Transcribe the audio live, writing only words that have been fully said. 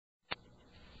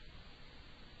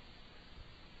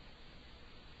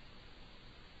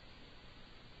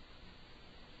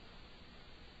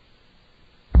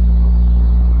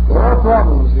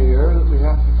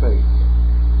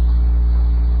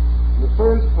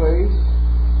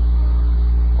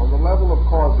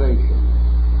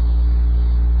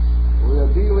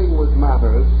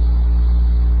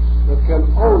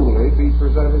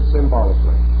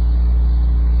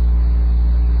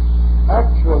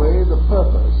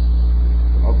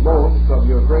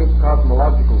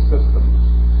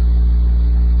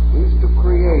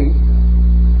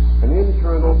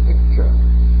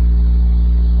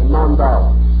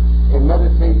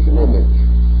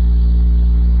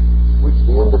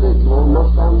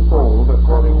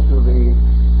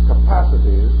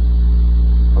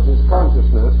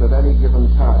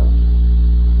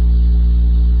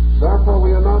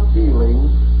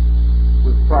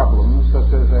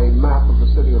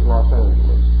as Los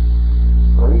Angeles,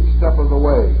 where each step of the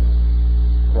way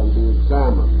can be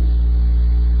examined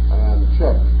and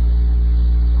checked.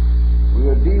 We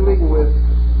are dealing with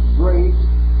great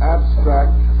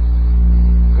abstract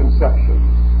conceptions.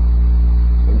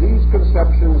 And these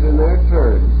conceptions in their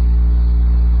turn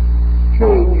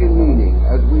change in meaning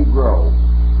as we grow.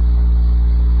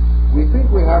 We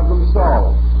think we have them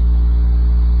solved,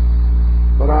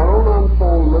 but our own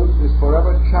unfoldment is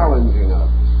forever challenging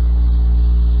us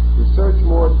to search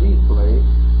more deeply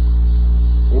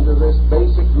into this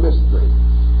basic mystery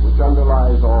which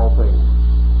underlies all things.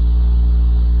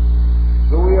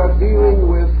 So we are dealing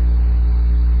with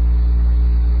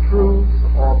truth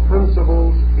or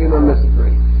principles in a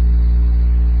mystery.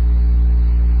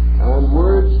 And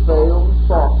words fail,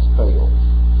 thoughts fail.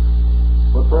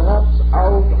 But perhaps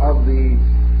out of the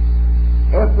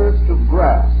effort to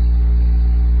grasp,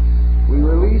 we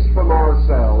release from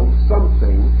ourselves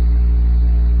something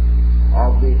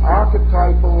of the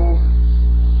archetypal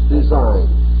design.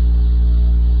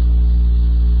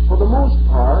 For the most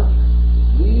part,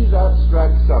 these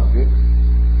abstract subjects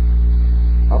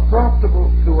are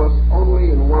profitable to us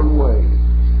only in one way,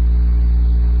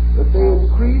 that they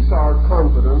increase our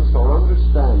confidence or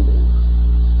understanding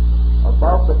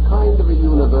about the kind of a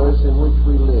universe in which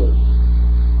we live.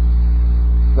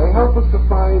 They help us to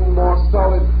find more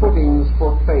solid footings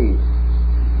for faith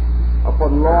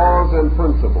upon laws and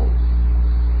principles,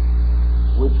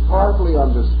 which, partly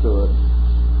understood,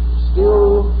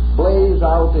 still blaze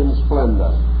out in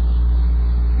splendor,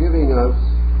 giving us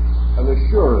an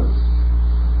assurance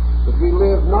that we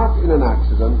live not in an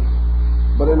accident,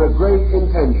 but in a great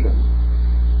intention.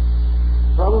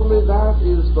 Probably that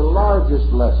is the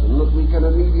largest lesson that we can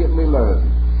immediately learn.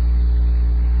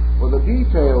 For the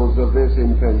details of this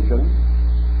intention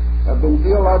have been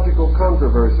theological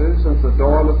controversies since the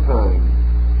dawn of time.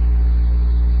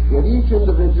 Yet each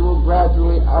individual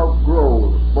gradually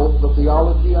outgrows both the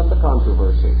theology and the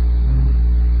controversy.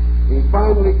 He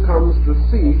finally comes to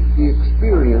seek the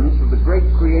experience of the great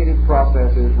creative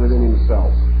processes within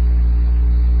himself.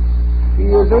 He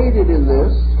is aided in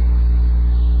this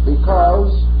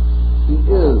because he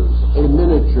is a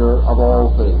miniature of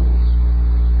all things.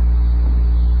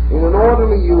 In an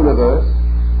orderly universe,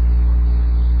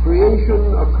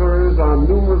 creation occurs on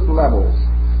numerous levels,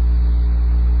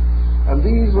 and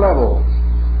these levels,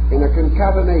 in a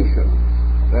concatenation,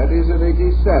 that is, in a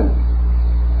descent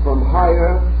from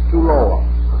higher to lower,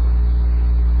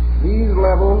 these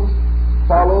levels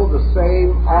follow the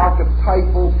same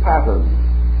archetypal pattern,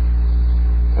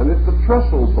 and if the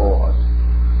trestle board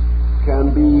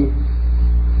can be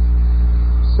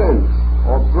sensed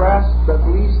or grasped at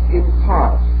least in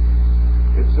part,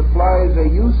 it supplies a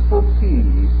useful key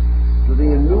to the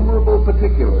innumerable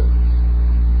particulars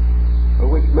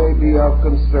which may be of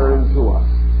concern to us.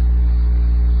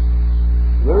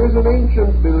 There is an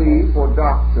ancient belief or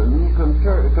doctrine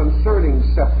concerning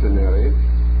Septenaries,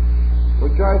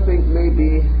 which I think may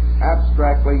be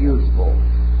abstractly useful.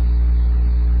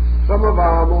 Some of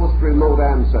our most remote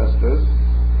ancestors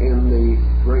in the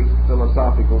great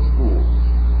philosophical schools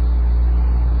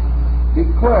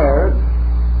declared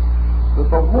that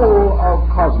the whole of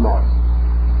cosmos,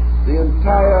 the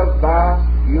entire vast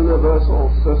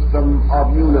universal system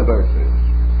of universes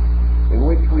in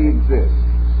which we exist,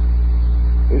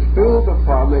 is built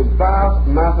upon a vast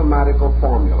mathematical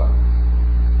formula.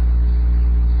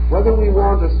 Whether we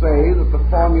want to say that the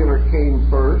formula came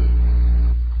first,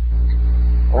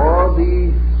 or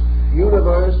the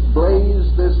universe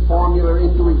blazed this formula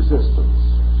into existence,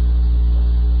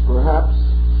 perhaps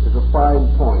is a fine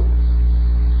point.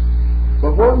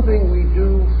 But one thing we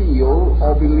do feel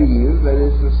or believe that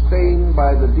is sustained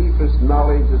by the deepest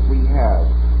knowledge that we have,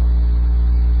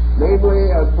 namely,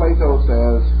 as Plato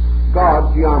says,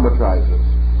 God geometrizes.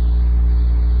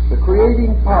 The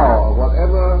creating power,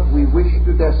 whatever we wish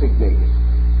to designate it,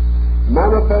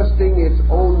 manifesting its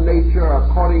own nature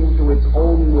according to its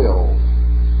own will,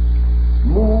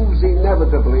 moves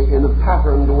inevitably in a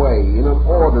patterned way, in an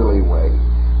orderly way,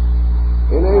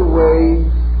 in a way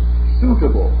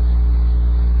suitable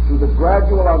to the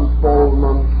gradual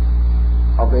unfoldment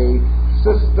of a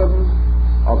system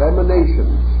of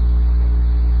emanations,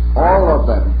 all of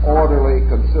them orderly,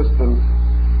 consistent,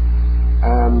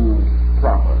 and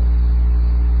proper.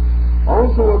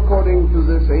 Also, according to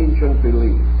this ancient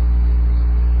belief,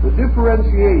 the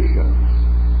differentiations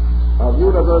of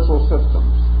universal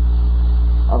systems,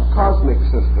 of cosmic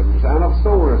systems, and of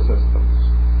solar systems,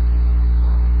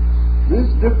 this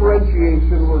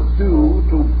differentiation was due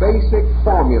to basic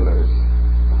formulas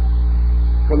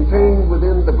contained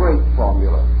within the great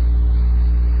formula.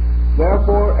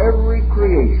 Therefore, every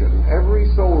creation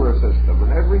system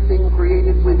and everything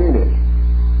created within it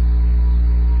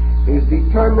is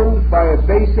determined by a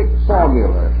basic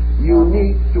formula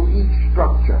unique to each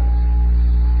structure.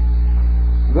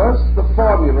 Thus, the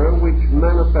formula which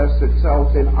manifests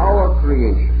itself in our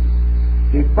creation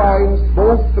defines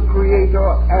both the Creator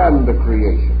and the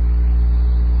creation.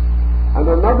 And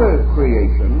another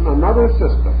creation, another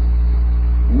system,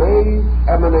 may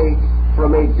emanate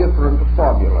from a different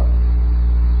formula.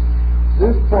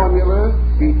 This formula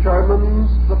determines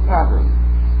the pattern,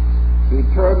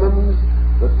 determines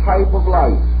the type of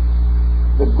life,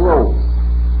 the growth,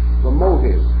 the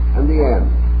motive, and the end.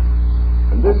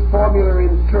 And this formula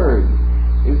in turn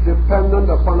is dependent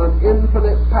upon an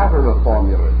infinite pattern of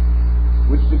formulas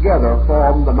which together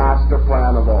form the master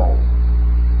plan of all.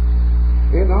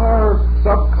 In our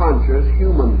subconscious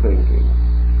human thinking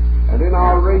and in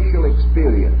our racial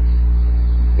experience,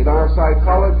 in our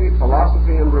psychology,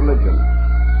 philosophy, and religion,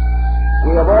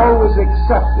 we have always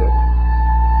accepted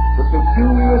the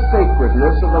peculiar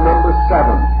sacredness of the number 7.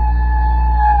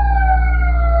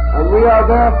 And we are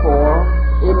therefore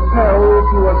impelled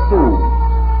to assume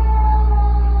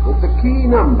that the key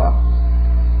number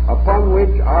upon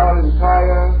which our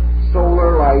entire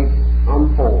solar life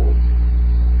unfolds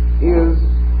is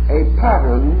a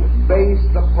pattern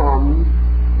based upon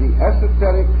the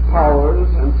esoteric powers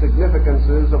and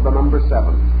significances of the number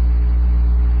 7.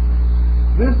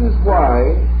 This is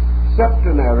why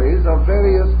Septenaries of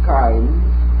various kinds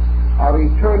are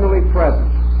eternally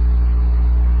present,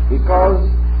 because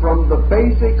from the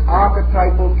basic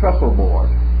archetypal trestle board,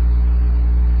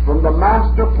 from the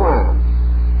master plan,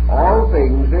 all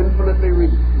things infinitely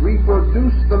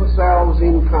reproduce themselves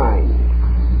in kind,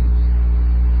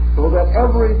 so that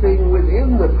everything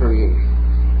within the creation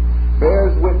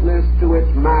bears witness to its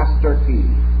master key.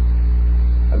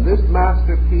 And this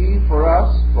master key for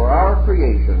us, for our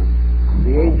creation,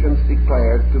 the ancients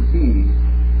declared to be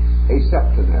a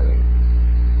septenary,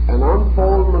 an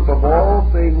unfoldment of all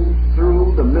things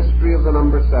through the mystery of the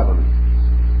number 7.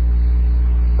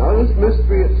 Now, this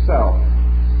mystery itself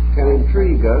can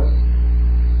intrigue us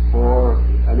for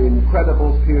an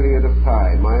incredible period of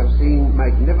time. I have seen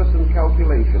magnificent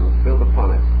calculations built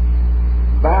upon it,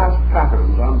 vast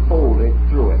patterns unfolding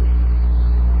through it.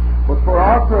 But for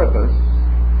our purpose,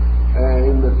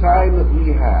 in the time that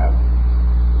we have,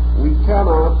 we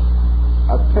cannot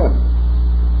attempt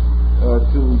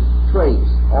to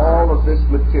trace all of this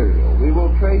material. We will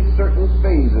trace certain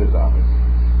phases of it.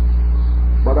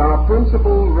 But our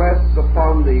principle rests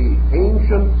upon the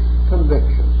ancient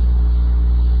conviction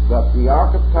that the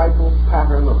archetypal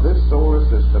pattern of this solar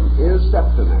system is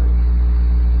septenary,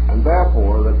 and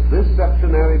therefore that this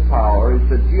septenary power is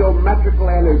the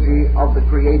geometrical energy of the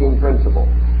creating principle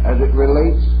as it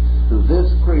relates to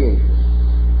this creation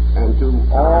and to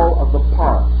all of the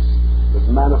parts that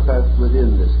manifest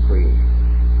within this creation.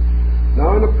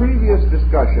 Now, in a previous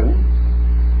discussion,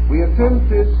 we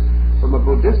attempted, from a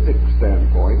Buddhistic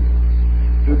standpoint,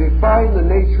 to define the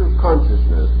nature of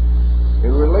consciousness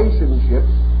in relationship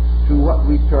to what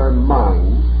we term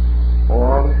mind,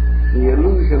 or the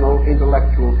illusional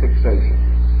intellectual fixation.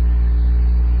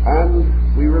 And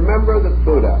we remember that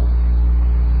Buddha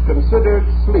considered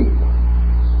sleep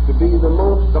to be the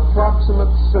most approximate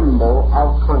symbol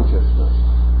of consciousness,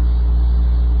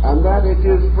 and that it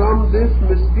is from this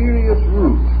mysterious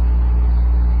root,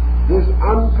 this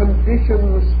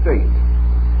unconditioned state,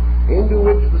 into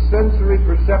which the sensory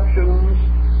perceptions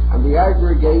and the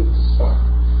aggregates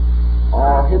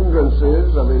or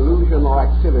hindrances of illusional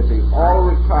activity all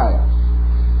retire,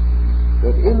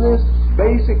 that in this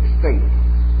basic state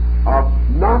of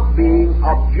not being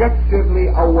objectively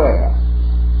aware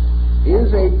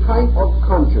is a type of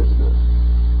consciousness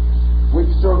which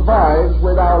survives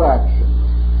without action,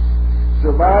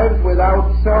 survives without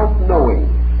self-knowing,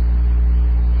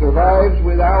 survives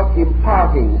without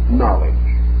imparting knowledge,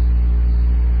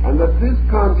 and that this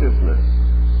consciousness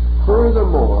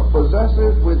furthermore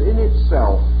possesses within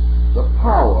itself the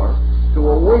power to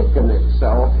awaken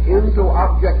itself into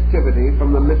objectivity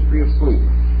from the mystery of sleep.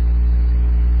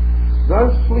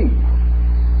 Thus sleep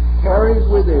carries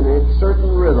within it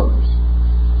certain rhythms,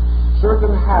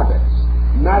 certain habits,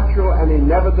 natural and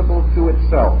inevitable to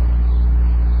itself.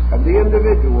 And the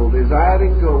individual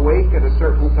desiring to awake at a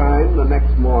certain time the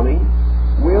next morning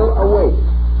will awake,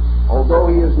 although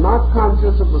he is not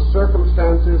conscious of the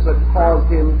circumstances that caused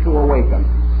him to awaken.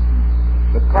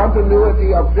 The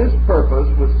continuity of this purpose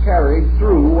was carried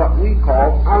through what we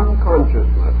call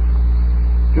unconsciousness,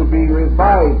 to be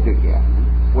revived again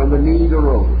when the need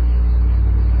arose.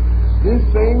 This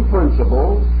same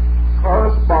principle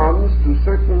corresponds to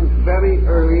certain very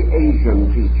early Asian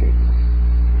teachings.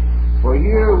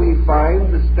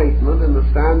 find the statement in the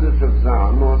standards of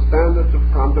Zen or standards of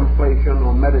contemplation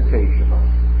or meditation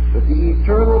that the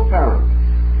eternal parent,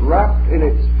 wrapped in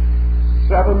its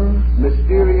 7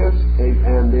 mysterious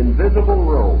and invisible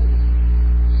robes,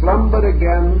 slumbered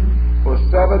again for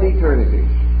 7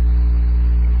 eternities.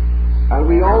 And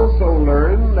we also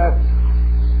learn that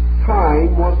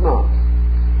time was not,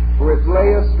 for it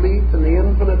lay asleep in the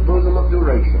infinite bosom of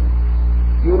duration.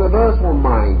 Universal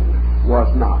mind was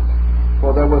not,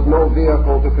 for there was no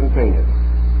vehicle to contain it.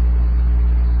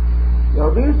 Now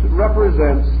this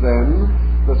represents then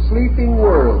the sleeping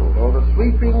world, or the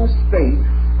sleeping state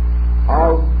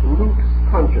of root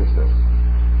consciousness.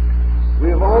 We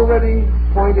have already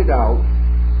pointed out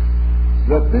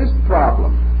that this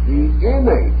problem, the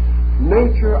innate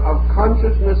nature of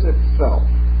consciousness itself,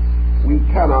 we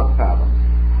cannot fathom.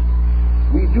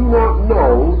 We do not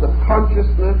know the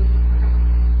consciousness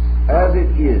as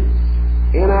it is,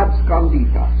 in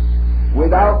abscondita,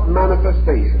 without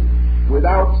manifestation,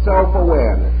 without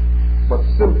self-awareness, but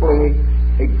simply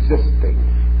existing.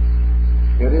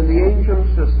 Yet in the ancient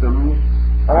systems,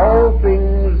 all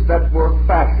things that were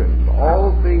fashioned, all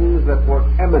things that were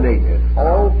emanated,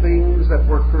 all things that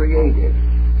were created,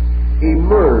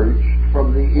 emerged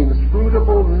from the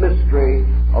inscrutable mystery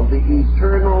of the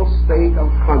eternal state of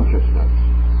consciousness,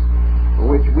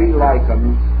 which we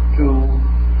liken to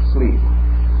sleep.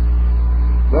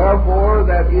 Therefore,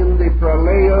 that in the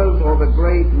pralayas, or the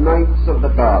great nights of the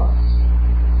gods,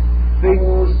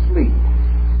 things sleep,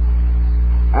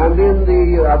 and in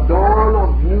the dawn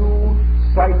of new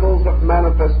cycles of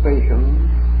manifestation,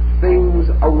 things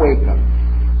awaken.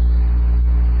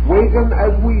 Waken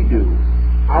as we do,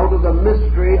 out of the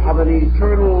mystery of an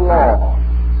eternal law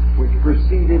which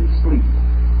preceded sleep.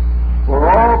 For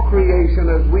all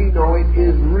creation as we know it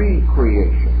is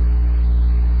recreation.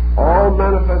 All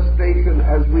manifestation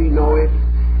as we know it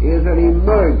is an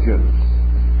emergence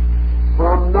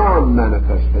from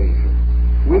non-manifestation,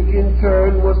 which in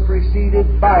turn was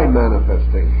preceded by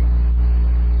manifestation.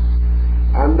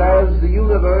 And as the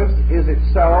universe is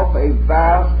itself a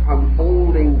vast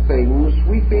unfolding thing,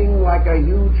 sweeping like a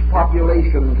huge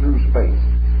population through space,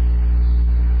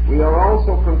 we are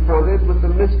also confronted with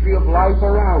the mystery of life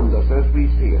around us as we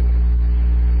see it.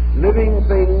 Living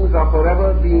things are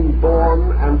forever being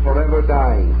born and forever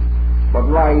dying, but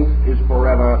life is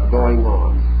forever going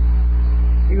on.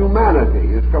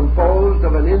 Humanity is composed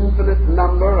of an infinite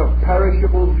number of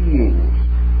perishable beings,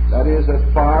 that is, as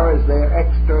far as their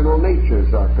external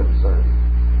natures are concerned.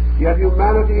 Yet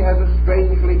humanity has a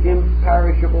strangely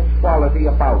imperishable quality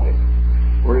about it,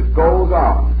 for it goes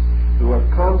on through a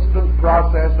constant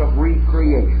process of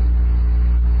recreation.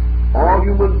 All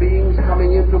human beings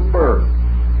coming into birth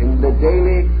in the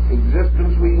daily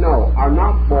existence we know are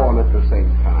not born at the same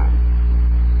time.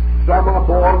 Some are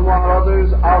born while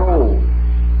others are old.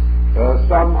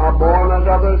 Some are born as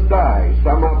others die.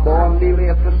 Some are born nearly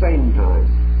at the same time.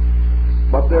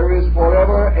 But there is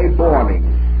forever a borning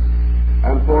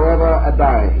and forever a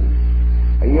dying.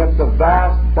 And yet the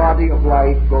vast body of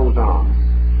life goes on.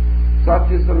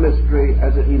 Such is the mystery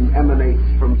as it emanates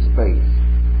from space.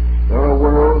 There are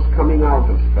worlds coming out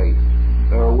of space.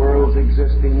 There are worlds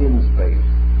existing in space.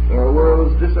 There are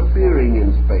worlds disappearing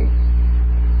in space.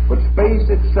 But space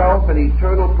itself, an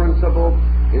eternal principle,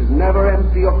 is never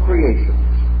empty of creations,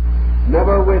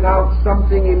 never without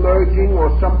something emerging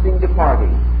or something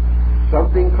departing,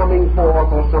 something coming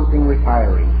forth or something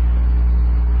retiring.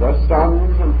 The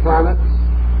suns and planets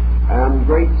and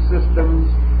great systems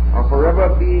are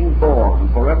forever being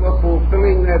born, forever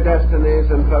fulfilling their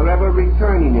destinies, and forever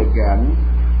returning again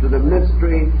to the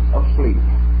mystery of sleep,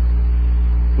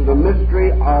 to the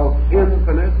mystery of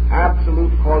infinite,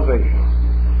 absolute causation.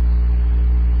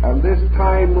 And this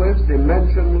timeless,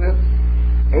 dimensionless,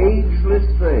 ageless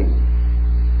thing,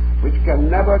 which can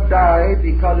never die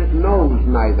because it knows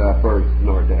neither birth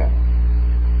nor death,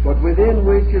 but within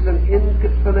which is an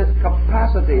infinite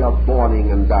capacity of borning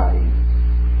and dying,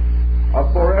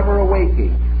 of forever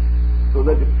awaking, so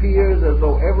that it appears as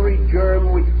though every germ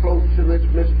which floats in this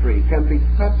mystery can be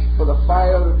touched by the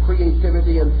fire of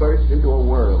creativity and burst into a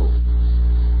world,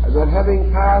 and that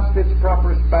having passed its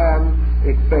proper span,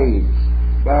 it fades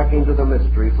back into the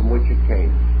mystery from which it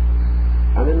came.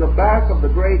 And in the back of the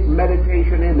great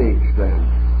meditation image, then,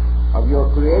 of your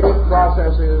creative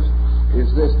processes is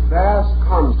this vast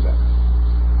concept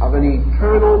of an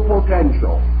eternal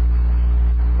potential,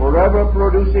 forever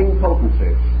producing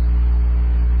potencies,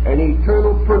 an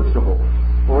eternal principle,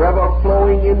 forever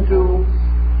flowing into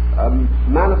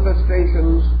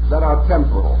manifestations that are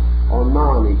temporal or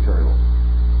non-eternal.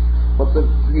 But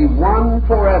the one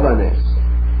foreverness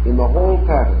in the whole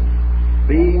pattern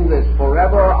being the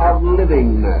forever of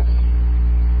livingness,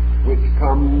 which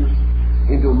comes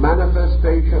into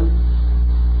manifestation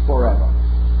forever.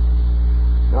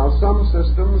 Now, some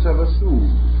systems have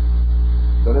assumed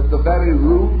that at the very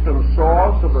root and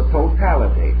source of the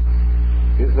totality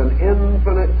is an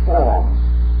infinite form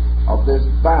of this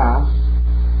vast,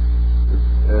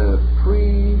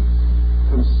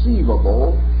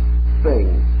 preconceivable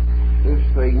thing, this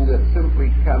thing that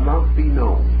simply cannot be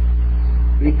known,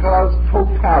 because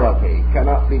totality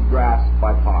cannot be grasped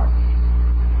by parts.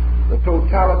 The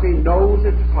totality knows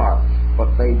its parts,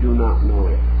 but they do not know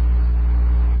it.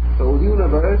 So the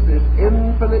universe is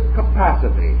infinite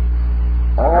capacity,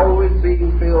 always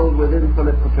being filled with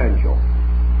infinite potential,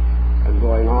 and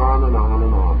going on and on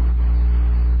and on.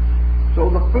 So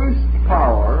the first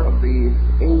power of the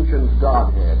ancient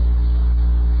Godhead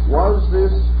was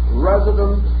this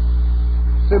resident,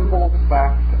 simple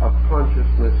fact of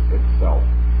consciousness itself,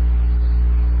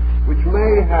 which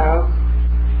may have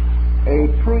a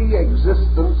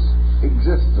pre-existence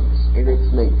in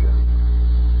its nature,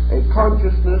 a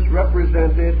consciousness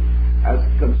represented as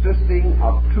consisting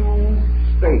of two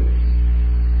states,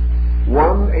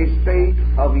 one a state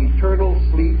of eternal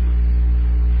sleep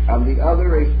and the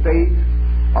other a state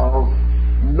of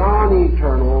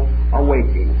non-eternal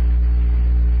awaking,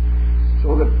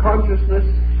 so that consciousness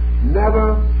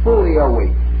never fully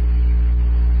awakes,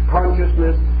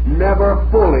 consciousness never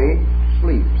fully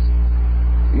sleeps,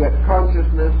 yet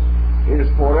consciousness is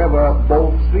forever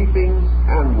both sleeping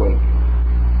and waking.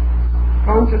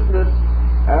 Consciousness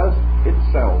as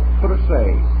itself, per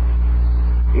se,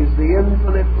 is the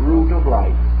infinite root of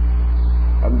life,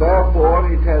 and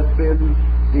therefore it has been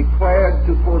declared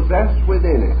to possess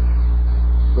within it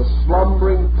the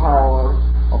slumbering power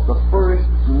of the first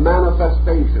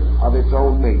manifestation of its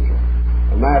own nature,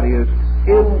 and that is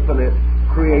infinite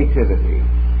creativity.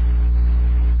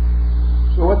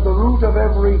 So at the root of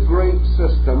every great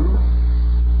system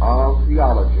of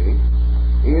theology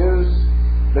is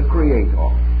the Creator.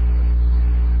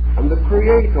 And the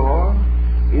Creator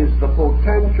is the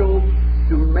potential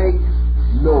to make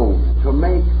known, to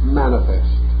make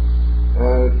manifest,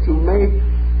 to make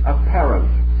apparent,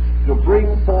 to bring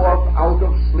forth out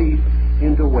of sleep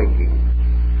into waking.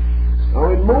 Now,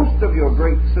 in most of your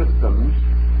great systems,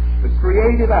 the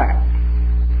creative act,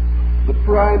 the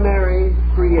primary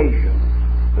creation,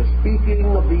 the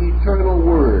speaking of the eternal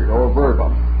word or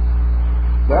verbum,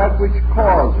 that which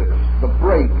causes the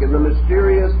break in the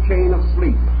mysterious chain of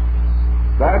sleep,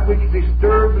 that which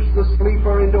disturbs the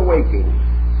sleeper into waking,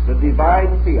 the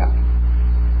divine fiat,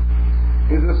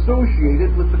 is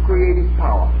associated with the creative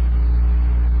power.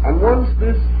 And once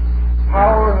this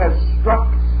power has struck,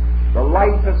 the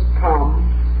light has come,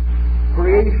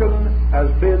 creation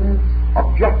has been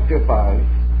objectified,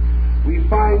 we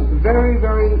find very,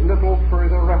 very little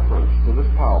further reference to this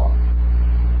power.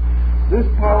 This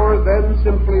power then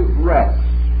simply rests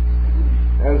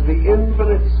as the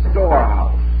infinite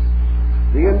storehouse,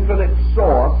 the infinite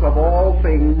source of all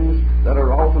things that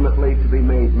are ultimately to be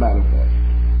made manifest.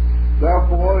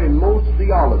 Therefore, in most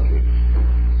theologies,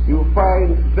 you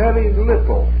find very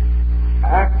little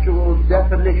actual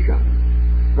definition,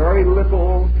 very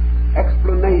little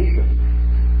explanation,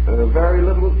 very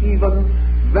little even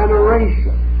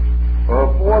veneration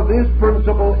for this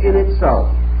principle in itself.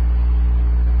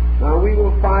 Now we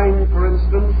will find, for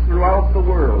instance, throughout the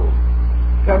world,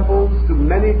 temples to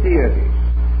many deities,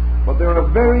 but there are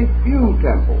very few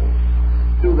temples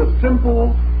to the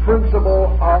simple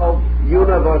principle of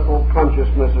universal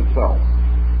consciousness itself.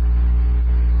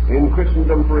 In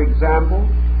Christendom, for example,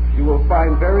 you will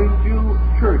find very few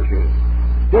churches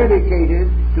dedicated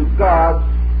to God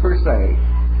per se.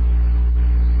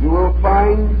 You will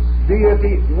find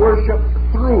deity worshipped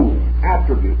through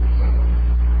attributes,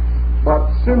 but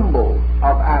symbols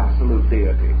of absolute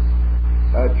deity.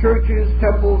 Churches,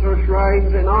 temples, or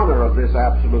shrines in honor of this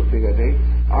absolute deity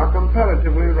are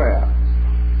comparatively rare.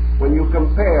 When you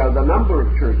compare the number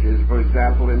of churches, for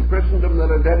example, in Christendom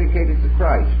that are dedicated to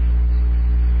Christ,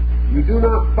 you do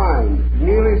not find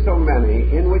nearly so many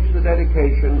in which the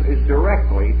dedication is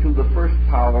directly to the first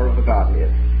power of the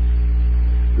Godhead.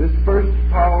 This first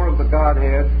power of the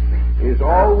Godhead is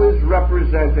always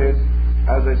represented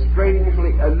as a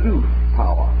strangely aloof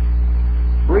power,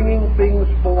 bringing things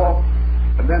forth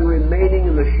and then remaining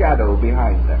in the shadow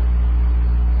behind them.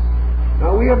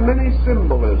 Now, we have many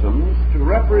symbolisms to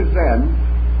represent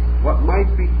what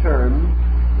might be termed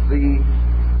the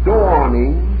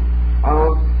dawning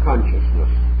of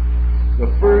consciousness, the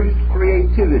first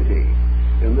creativity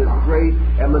in this great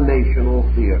emanational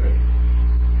theory.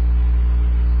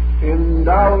 In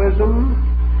Taoism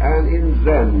and in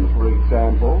Zen, for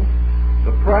example,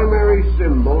 the primary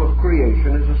symbol of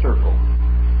creation is a circle.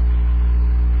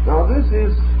 Now this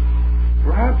is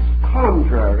perhaps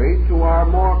contrary to our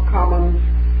more common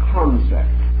concept,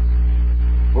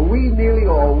 for we nearly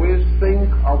always think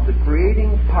of the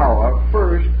creating power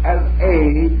first as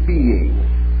a being.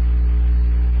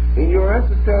 In your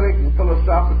esoteric and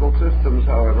philosophical systems,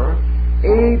 however,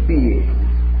 a being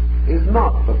is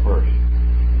not the first.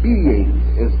 Being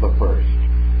is the first.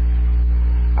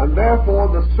 And therefore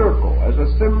the circle, as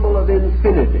a symbol of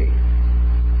infinity,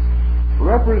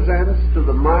 represents to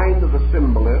the mind of the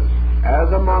symbolist, as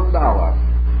a mandala,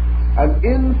 an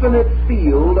infinite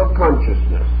field of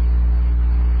consciousness,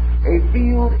 a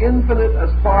field infinite as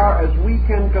far as we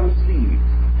can conceive,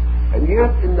 and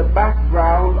yet in the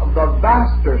background of the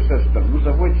vaster systems,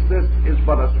 of which this is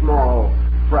but a small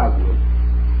fragment,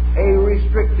 a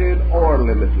restricted or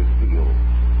limited field.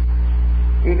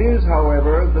 It is,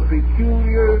 however, the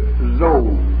peculiar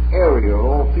zone, area,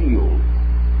 or field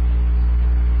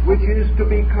which is to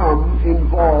become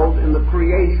involved in the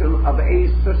creation of a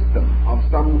system of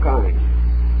some kind.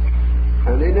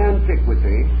 And in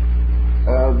antiquity,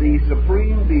 the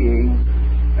supreme being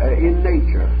in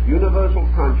nature, universal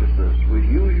consciousness, was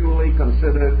usually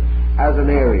considered as an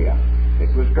area.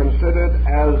 It was considered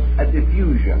as a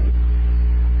diffusion,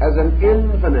 as an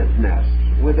infiniteness,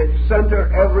 with its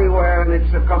center everywhere and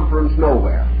its circumference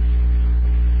nowhere.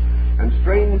 And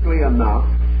strangely enough,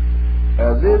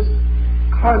 this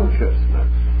consciousness,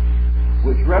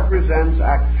 which represents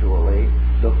actually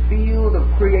the field of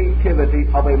creativity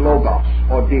of a logos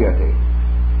or deity,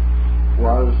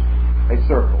 was a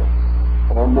circle,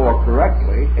 or more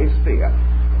correctly, a sphere.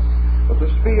 But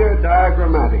the sphere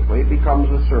diagrammatically becomes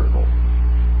a circle,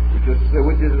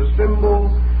 which is a symbol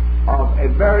of a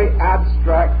very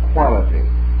abstract quality,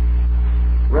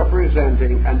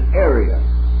 representing an area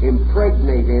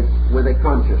impregnated with a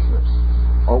consciousness,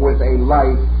 or with a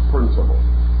life principle.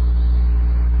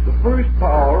 The first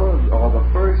power, or the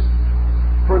first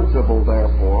principle,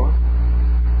 therefore,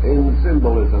 in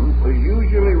symbolism, was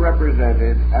usually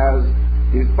represented as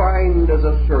defined as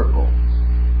a circle,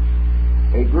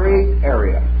 a great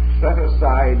area set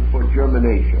aside for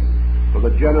germination, for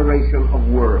the generation of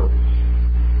worlds,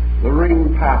 the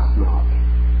ring pass not,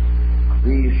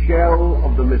 the shell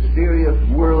of the mysterious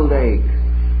world egg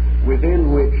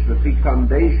within which the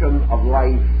fecundation of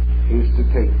life is to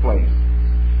take place.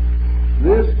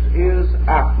 This is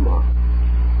Atma.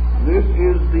 This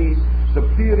is the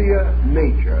superior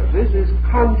nature. This is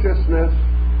consciousness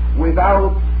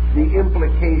without the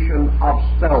implication of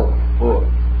selfhood.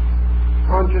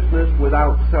 Consciousness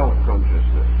without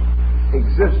self-consciousness.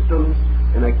 Existence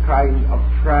in a kind of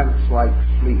trance-like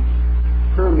sleep,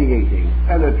 permeating,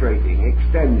 penetrating,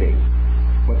 extending,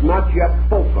 but not yet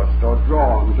focused or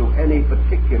drawn to any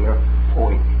particular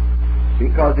point,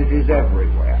 because it is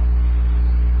everywhere.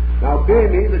 Now,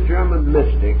 Bemi, the German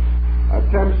mystic,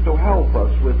 attempts to help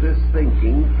us with this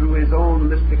thinking through his own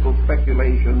mystical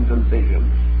speculations and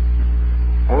visions.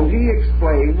 And he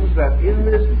explains that in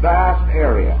this vast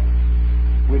area,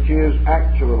 which is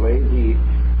actually the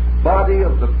body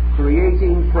of the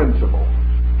creating principle,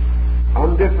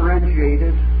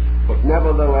 undifferentiated, but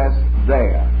nevertheless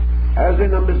there, as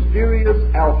in a mysterious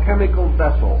alchemical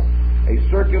vessel, a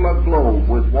circular globe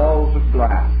with walls of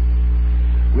glass.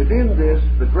 Within this,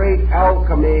 the great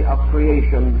alchemy of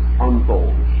creation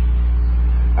unfolds.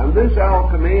 And this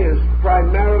alchemy is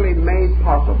primarily made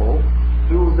possible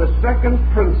through the second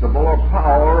principle or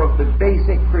power of the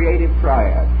basic creative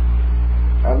triad.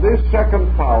 And this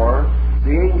second power,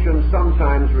 the ancients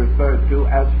sometimes referred to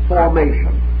as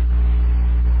formation.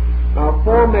 Now,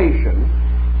 formation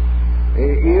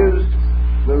is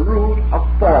the root of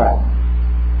form.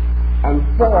 And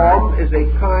form is a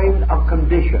kind of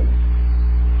condition.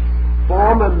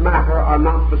 Form and matter are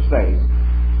not the same.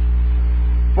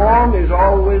 Form is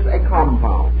always a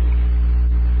compound,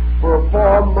 for a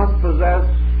form must possess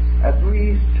at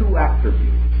least two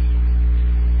attributes,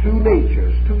 two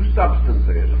natures, two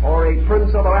substances, or a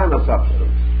principle and a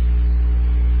substance.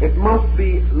 It must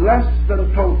be less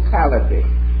than totality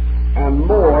and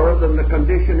more than the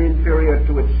condition inferior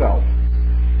to itself.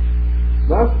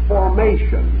 Thus,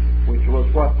 formation, which was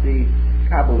what the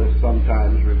Kabbalists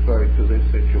sometimes referred to this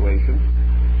situation,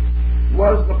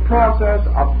 was the process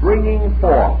of bringing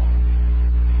forth,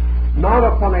 not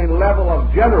upon a level of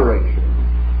generation,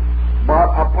 but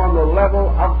upon the level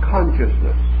of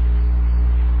consciousness.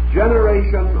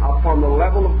 Generation upon the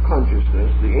level of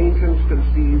consciousness, the ancients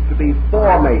conceived to be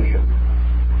formation,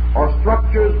 or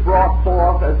structures brought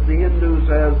forth, as the Hindu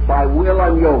says, by will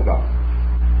and yoga.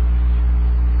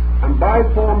 And by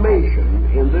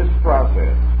formation, in this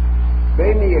process,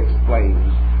 Bemi explains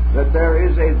explains that there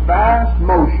is a vast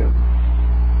motion,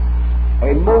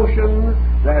 a motion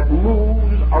that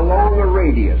moves along a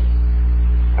radius,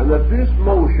 and that this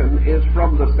motion is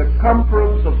from the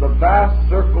circumference of the vast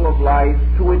circle of life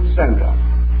to its center.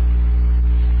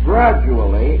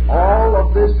 Gradually, all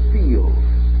of this field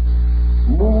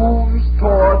moves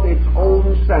toward its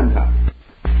own center,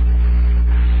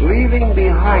 leaving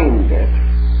behind it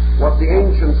what the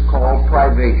ancients call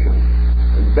privation.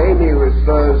 And Bamy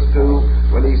refers to,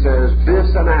 when he says, bis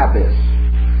and abyss,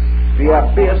 the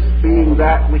abyss being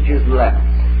that which is left.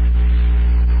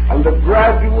 And the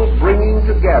gradual bringing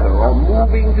together or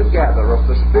moving together of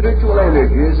the spiritual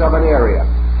energies of an area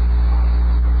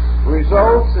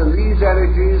results in these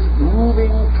energies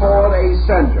moving toward a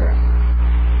center,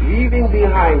 leaving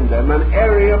behind them an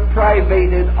area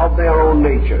privated of their own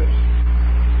natures.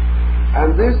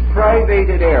 And this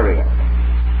privated area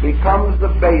becomes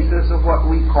the basis of what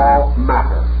we call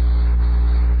matter.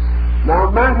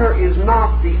 Now, matter is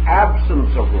not the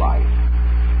absence of life,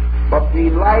 but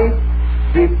the life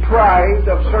deprived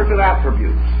of certain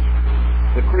attributes,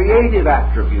 the creative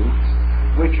attributes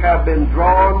which have been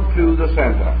drawn to the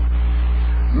center.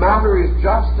 Matter is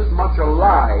just as much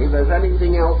alive as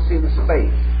anything else in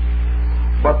space,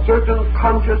 but certain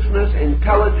consciousness,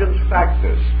 intelligence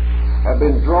factors have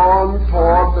been drawn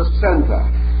toward the center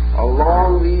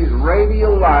along these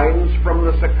radial lines from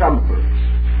the circumference.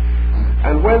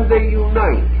 And when they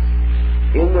unite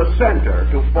in the center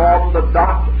to form the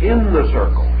dot in the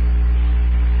circle,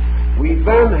 we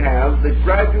then have the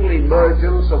gradual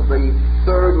emergence of the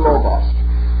third logos,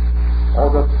 or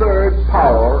the third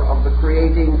power of the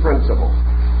creating principle.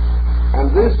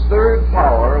 And this third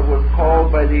power was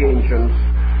called by the ancients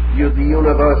the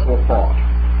universal thought.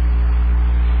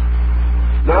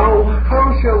 Now,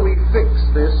 how shall we fix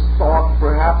this thought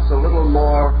perhaps a little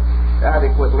more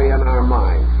adequately in our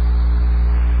mind?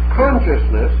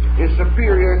 Consciousness is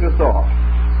superior to thought.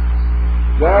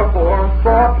 Therefore,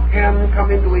 thought can come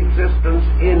into existence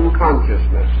in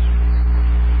consciousness.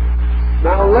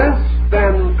 Now, less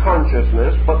than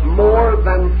consciousness, but more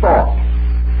than thought,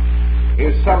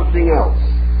 is something else,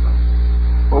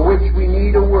 for which we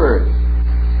need a word.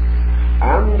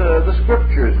 And the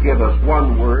Scriptures give us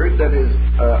one word that is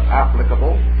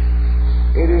applicable.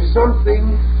 It is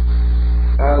something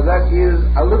that is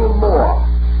a little more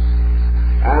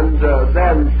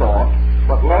than thought,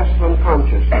 but less than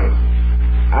consciousness.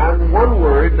 And one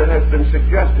word that has been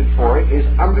suggested for it is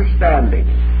understanding.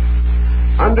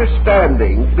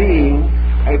 Understanding being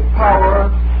a power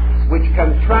which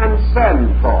can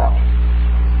transcend thought.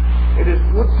 It is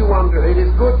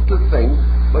good to think,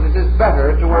 but it is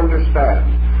better to understand.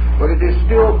 But it is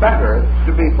still better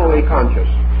to be fully conscious.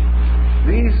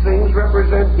 These things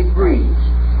represent degrees.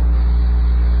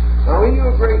 Now, in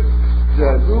your great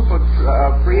group of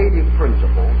creative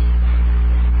principles,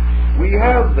 we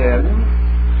have then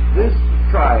this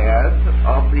triad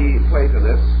of the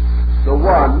Platonists, the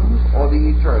one, or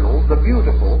the eternal, the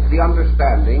beautiful, the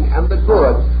understanding, and the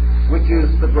good, which is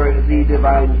the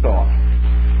divine thought.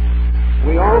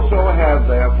 We also have,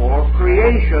 therefore,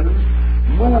 creation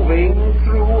moving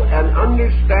through an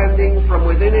understanding from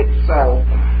within itself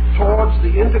towards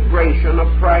the integration of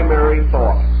primary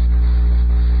thought.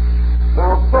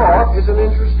 Now, thought is an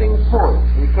interesting point,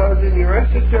 because in your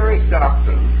esoteric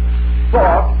doctrine,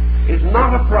 thought is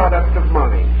not a product of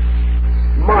mind.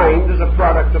 Mind is a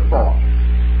product of thought.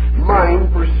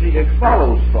 Mind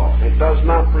follows thought. It does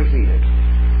not precede it.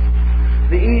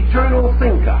 The eternal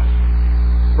thinker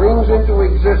brings into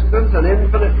existence an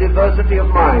infinite diversity of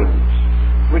minds,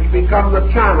 which become the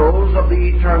channels of the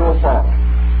eternal thought.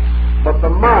 But the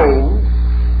mind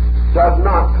does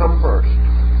not come first.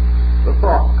 The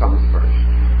thought comes first.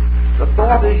 The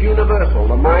thought is universal.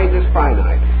 The mind is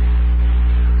finite.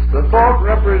 The thought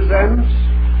represents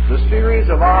the series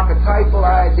of archetypal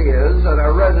ideas that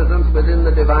are resident within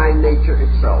the divine nature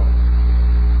itself.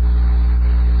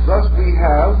 Thus we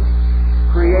have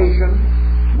creation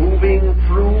moving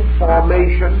through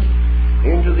formation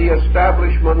into the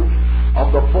establishment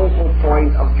of the focal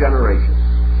point of generation.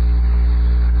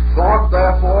 Thought,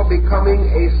 therefore, becoming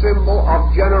a symbol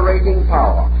of generating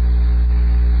power.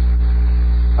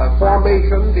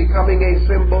 Formation becoming a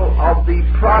symbol of the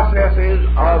processes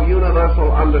of universal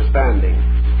understanding.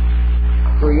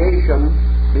 Creation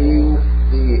being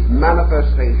the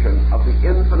manifestation of the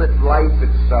infinite life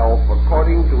itself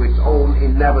according to its own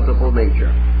inevitable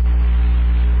nature.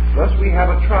 Thus we have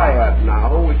a triad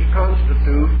now which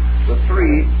constitutes the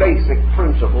three basic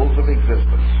principles of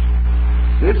existence.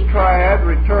 This triad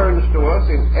returns to us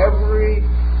in every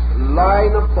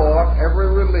line of thought, every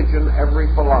religion, every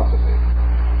philosophy.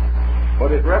 but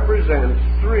it represents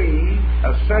three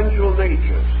essential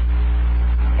natures,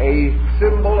 a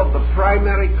symbol of the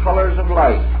primary colors of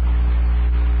light.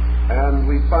 And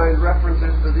we find references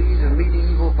to these in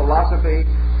medieval philosophy,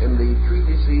 in the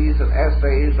treatises and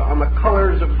essays on the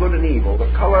colors of good and evil, the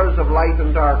colors of light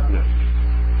and darkness.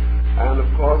 And of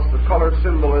course the color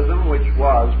symbolism, which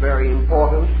was very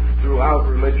important throughout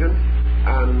religion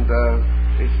and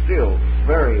is still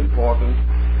very important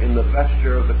in the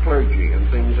vesture of the clergy and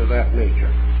things of that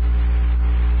nature.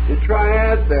 The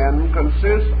triad then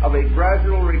consists of a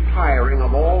gradual retiring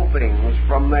of all things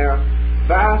from their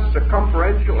vast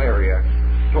circumferential area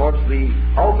towards the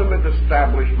ultimate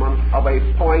establishment of a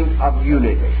point of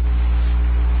unity,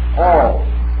 all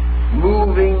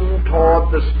moving toward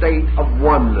the state of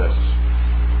oneness,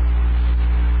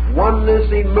 oneness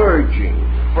emerging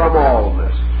from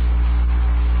allness,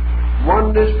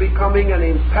 oneness becoming an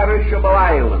imperishable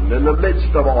island in the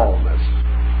midst of allness.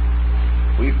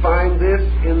 We find this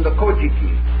in the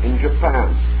Kojiki in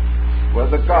Japan, where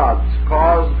the gods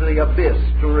caused the abyss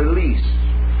to release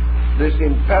this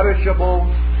imperishable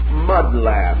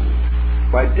mudland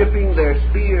by dipping their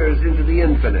spears into the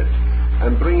infinite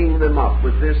and bringing them up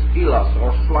with this ilas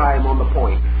or slime on the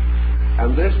point.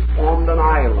 And this formed an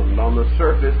island on the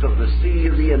surface of the sea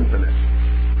of the infinite.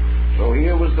 So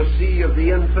here was the sea of the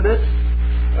infinite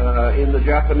in the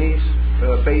Japanese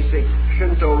basic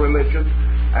Shinto religion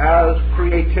as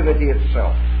creativity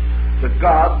itself. The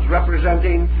gods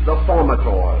representing the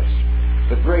formators,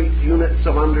 the great units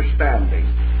of understanding,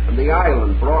 and the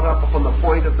island brought up upon the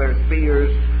point of their spears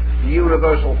the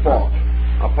universal thought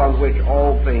upon which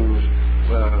all things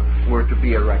were to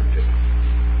be erected.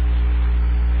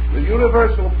 The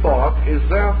universal thought is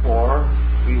therefore,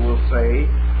 we will say,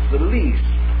 the least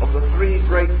of the three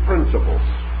great principles.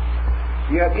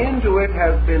 Yet into it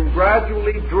has been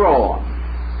gradually drawn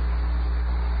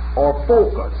or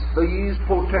focused these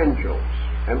potentials,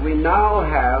 and we now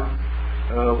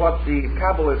have what the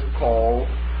Kabbalists call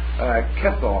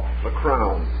Kethoth, the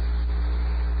crown.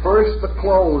 First the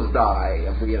closed eye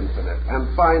of the infinite,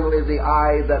 and finally the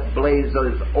eye that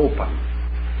blazes open.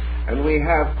 And we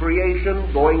have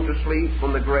creation going to sleep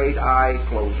when the great eye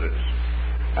closes,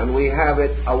 and we have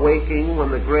it awaking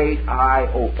when the great eye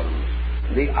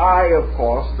opens. The eye, of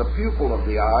course, the pupil of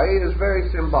the eye, is very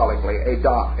symbolically a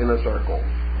dot in a circle,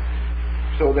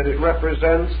 so that it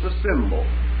represents the symbol.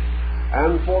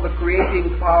 And for the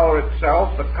creating power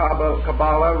itself, the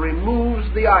Kabbalah removes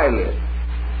the eyelid,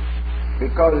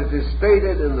 because it is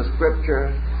stated in the Scripture,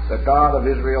 the God of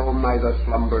Israel neither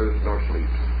slumbers nor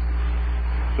sleeps.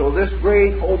 So this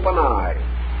great open eye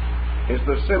is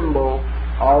the symbol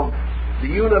of the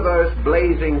universe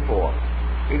blazing forth.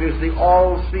 It is the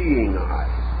all-seeing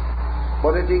eye,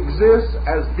 but it exists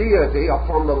as deity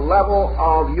upon the level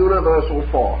of universal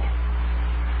thought.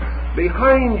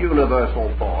 Behind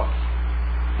universal thought,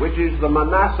 which is the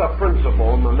Manasa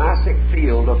principle, monastic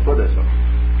field of Buddhism,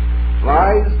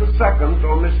 lies the second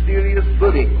or mysterious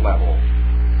Buddhic level,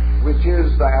 which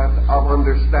is that of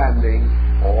understanding,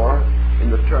 or, in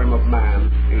the term of man,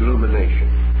 illumination.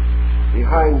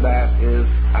 Behind that is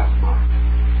Atma,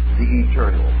 the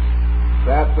eternal,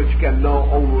 that which can know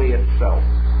only itself,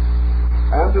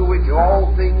 and to which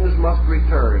all things must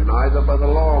return, either by the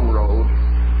long road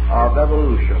of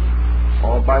evolution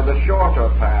or by the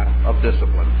shorter path of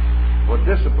discipline. For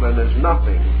discipline is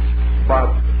nothing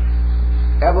but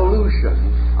evolution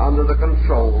under the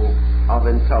control of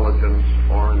intelligence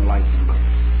or enlightenment.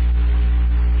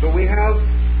 So we have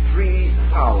three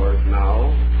powers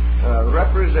now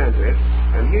represented,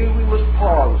 and here we must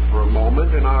pause for a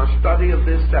moment in our study of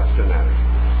this septenary.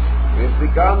 We have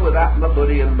begun with Atma,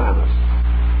 Buddhi, and Manas.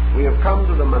 We have come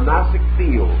to the monastic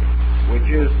field, which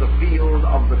is the field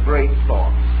of the great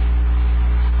thought.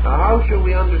 Now, how shall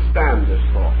we understand this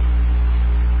thought?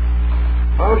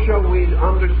 How shall we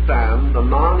understand the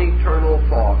non-eternal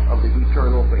thought of the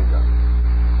eternal thinker?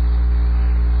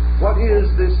 What is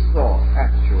this thought,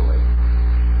 actually?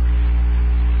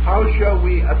 How shall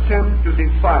we attempt to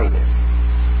define it,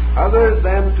 other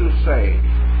than to say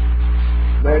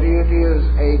that it is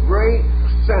a great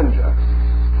center,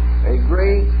 a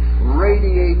great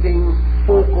radiating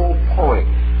focal point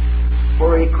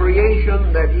for a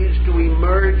creation that is to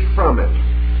emerge from it,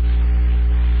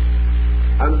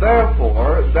 and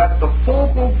therefore that the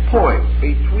focal point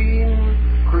between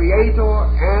Creator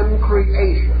and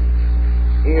creation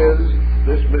is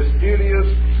this mysterious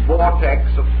vortex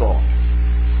of thought.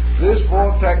 This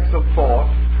vortex of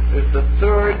thought is the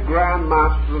third Grand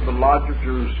Master of the Lodge of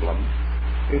Jerusalem.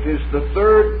 It is the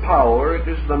third power. It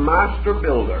is the master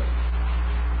builder.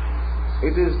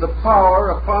 It is the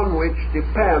power upon which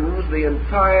depends the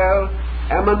entire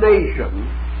emanation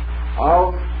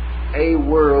of a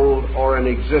world or an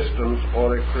existence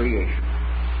or a creation.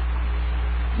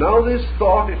 Now, this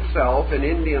thought itself in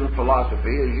Indian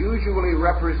philosophy is usually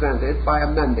represented by a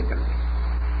mendicant,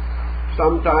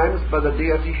 sometimes by the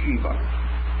deity Shiva.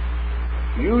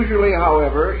 Usually,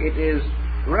 however, it is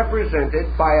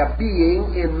represented by a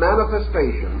being in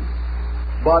manifestation,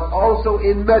 but also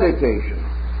in meditation,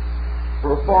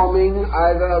 performing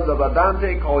either the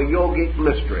Vedantic or yogic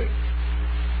mystery.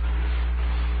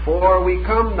 For we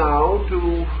come now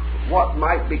to what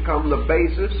might become the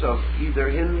basis of either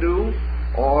Hindu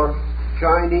or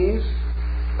Chinese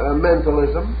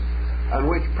mentalism, and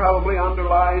which probably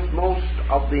underlies most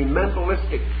of the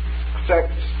mentalistic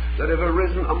sects that have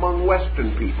arisen among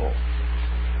Western people,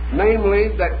 namely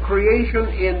that creation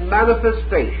in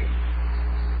manifestation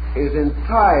is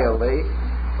entirely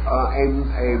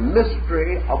a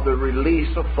mystery of the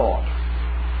release of thought.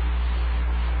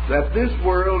 That this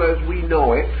world as we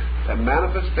know it, the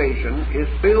manifestation, is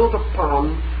built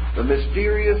upon the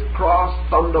mysterious cross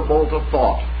thunderbolt of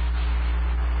thought.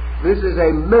 This is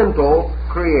a mental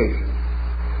creation.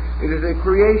 It is a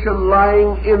creation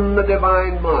lying in the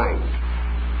divine mind.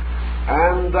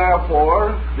 And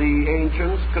therefore, the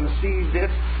ancients conceived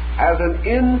it as an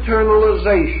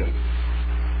internalization.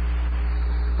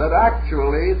 That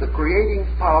actually the creating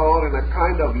power in a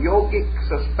kind of yogic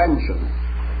suspension,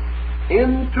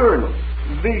 internal,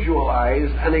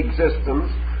 visualized an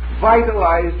existence,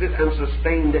 vitalized it and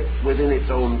sustained it within its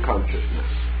own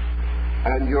consciousness.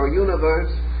 And your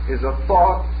universe is a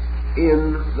thought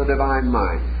in the divine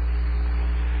mind.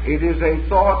 It is a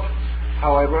thought,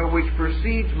 however, which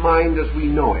precedes mind as we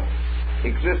know it,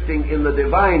 existing in the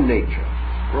divine nature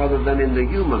rather than in the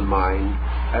human mind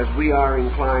as we are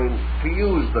inclined to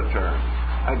use the term.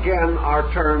 Again, our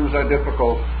terms are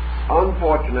difficult,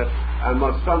 unfortunate, and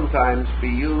must sometimes be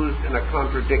used in a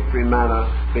contradictory manner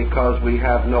because we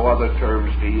have no other terms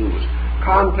to use.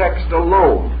 Context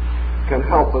alone can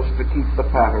help us to keep the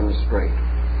pattern straight.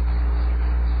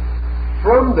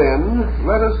 From then,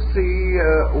 let us see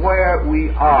where we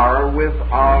are with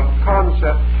our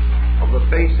concept of the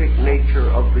basic nature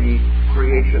of the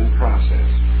creation process.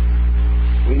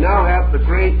 We now have the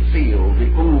great field,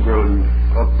 the Umgrund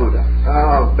of Buddha,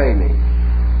 of Beni.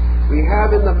 We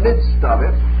have in the midst of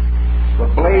it the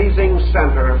blazing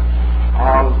center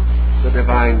of the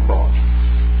divine thought.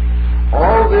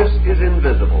 All this is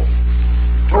invisible,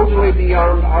 totally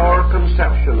beyond our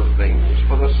conception of things,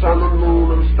 for the sun and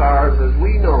moon and stars as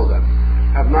we know them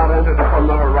have not entered upon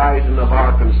the horizon of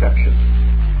our conception.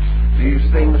 These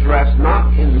things rest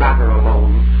not in matter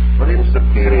alone, but in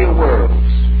superior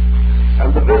worlds.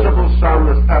 And the visible sun,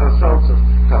 as Paracelsus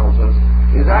tells us,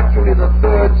 is actually the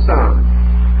third sun,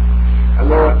 and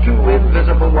there are two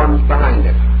invisible ones behind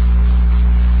it.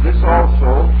 This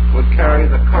also would carry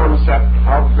the concept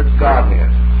of the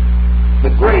Godhead. The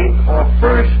great or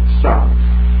first sun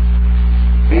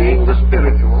being the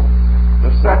spiritual,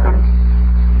 the second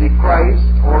the Christ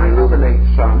or illuminate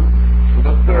sun, and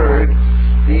the third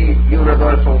the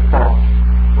universal thought.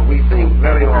 For we think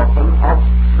very often of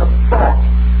the thought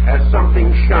as something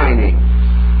shining,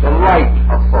 the light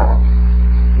of thought,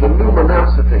 the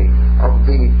luminosity of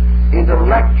the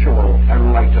intellectual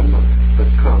enlightenment that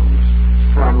comes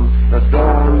from the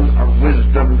dawn of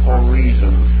wisdom or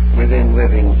reason within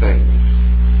living things.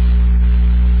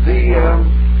 The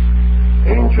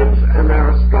ancients in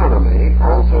their astronomy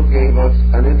also gave us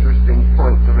an interesting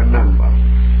point to remember,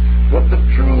 that the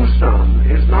true sun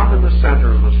is not in the center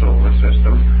of the solar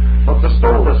system, but the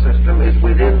solar system is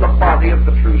within the body of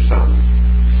the true sun,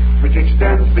 which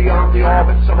extends beyond the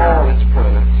orbits of all its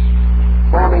planets,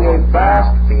 forming a vast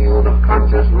field of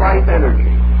conscious life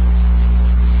energy.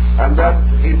 And that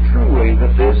is truly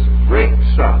that this great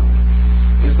sun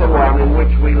is the one in which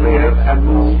we live and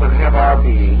move and have our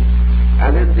being.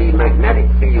 And in the magnetic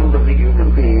field of the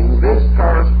human being, this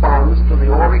corresponds to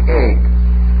the auric egg,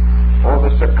 or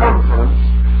the circumference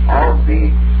of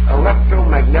the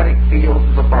electromagnetic field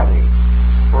of the body.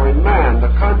 For in man,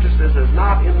 the consciousness is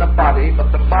not in the body,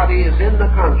 but the body is in the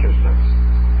consciousness.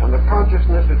 And the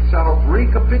consciousness itself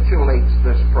recapitulates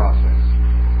this process,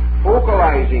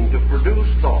 focalizing to produce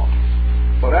thought,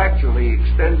 but actually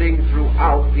extending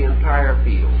throughout the entire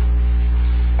field.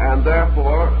 And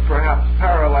therefore, perhaps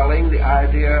paralleling the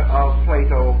idea of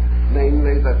Plato,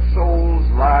 namely that souls,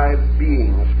 live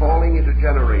beings, falling into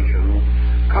generations,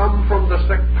 come from the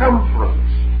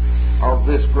circumference of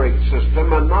this great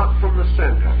system and not from the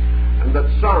center, and that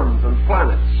suns and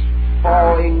planets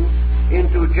falling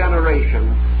into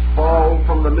generation fall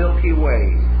from the Milky Way,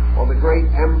 or the great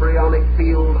embryonic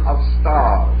field of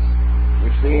stars,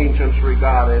 which the ancients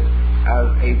regarded as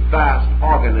a vast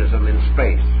organism in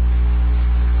space.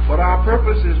 But our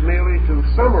purpose is merely to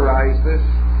summarize this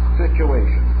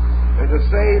situation and to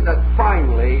say that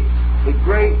finally the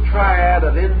great triad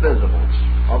of invisibles,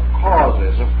 of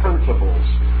causes, of principles,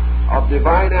 of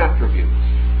divine attributes,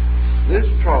 this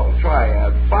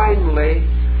triad finally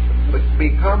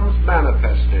becomes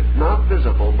manifested, not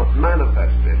visible, but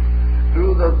manifested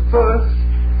through the first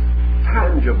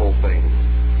tangible thing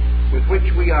with which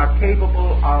we are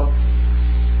capable of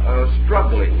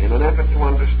struggling in an effort to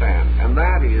understand, and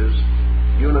that is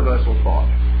universal thought.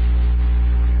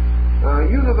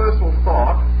 Universal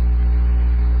thought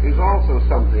is also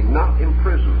something not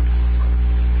imprisoned.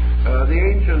 The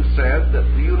ancients said that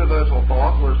the universal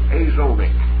thought was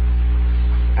azonic,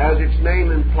 as its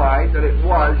name implied that it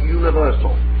was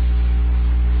universal.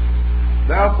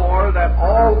 Therefore, that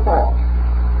all thought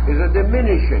is a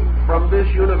diminishing from this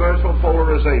universal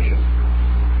polarization.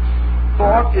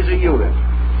 Thought is a unit.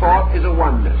 Thought is a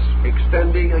oneness,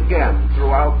 extending again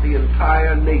throughout the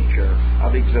entire nature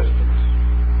of existence.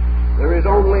 There is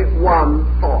only one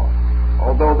thought,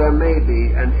 although there may be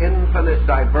an infinite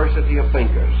diversity of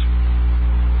thinkers.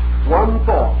 One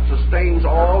thought sustains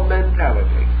all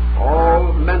mentality,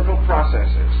 all mental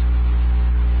processes,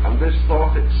 and this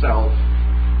thought itself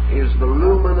is the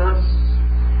luminous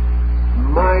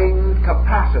mind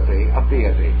capacity of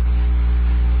deity.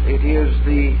 It is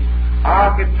the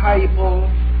archetypal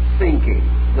thinking,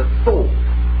 the Thoth,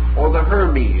 or the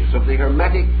Hermes of the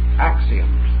Hermetic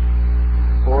axioms.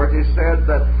 For it is said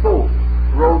that Thoth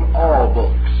wrote all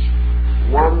books,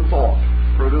 one thought,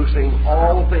 producing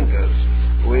all thinkers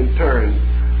who in turn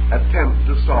attempt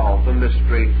to solve the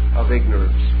mystery of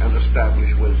ignorance and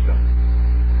establish wisdom.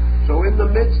 So in the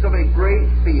midst of a great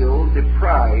field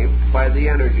deprived by the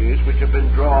energies which have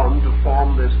been drawn to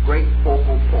form this great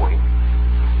focal point,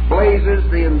 blazes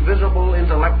the invisible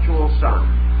intellectual sun,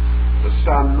 the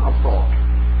sun of thought.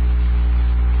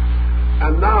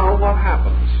 And now what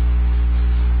happens?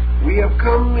 We have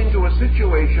come into a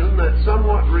situation that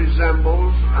somewhat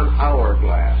resembles an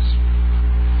hourglass.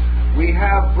 We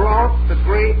have brought the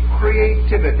great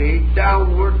creativity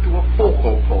downward to a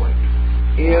focal point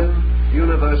in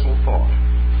universal thought.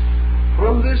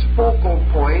 From this focal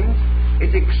point,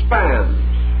 it expands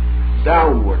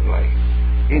downwardly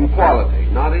in quality,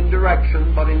 not in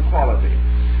direction, but in quality,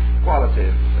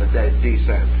 qualitative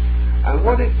descent. And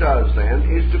what it does then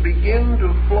is to begin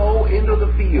to flow into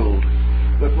the field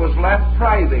that was left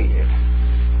privated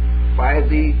by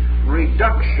the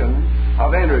reduction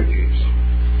of energies,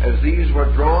 as these were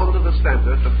drawn to the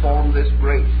center to form this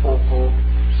great focal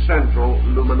central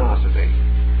luminosity.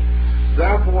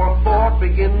 Therefore, thought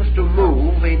begins to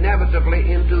move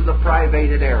inevitably into the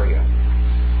privated area,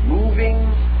 moving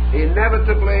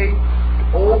inevitably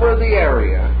over the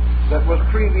area that was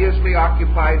previously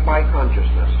occupied by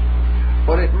consciousness.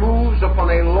 But it moves upon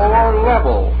a lower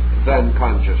level than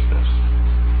consciousness.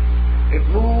 It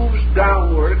moves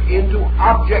downward into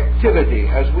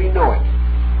objectivity as we know it.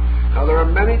 Now, there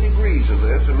are many degrees of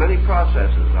this and many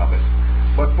processes of it,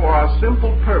 but for our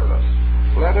simple purpose,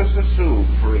 let us assume,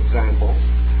 for example,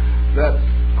 that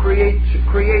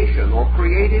creation or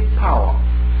creative power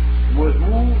was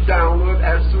moved downward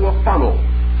as through a funnel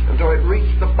until it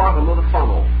reached the bottom of the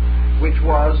funnel, which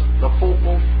was the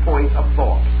focal point of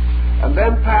thought. And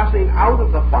then passing out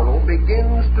of the funnel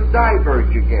begins to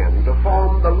diverge again to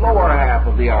form the lower half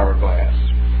of the hourglass,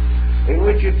 in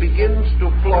which it begins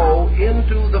to flow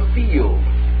into the field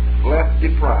left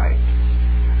deprived.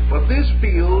 But this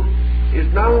field is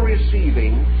now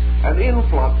receiving an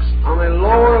influx on a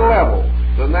lower level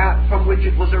than that from which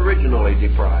it was originally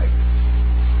deprived.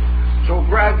 So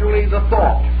gradually the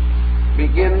thought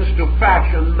begins to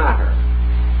fashion matter.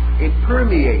 It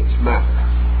permeates matter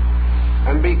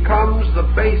and becomes the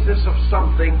basis of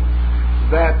something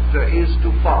that is to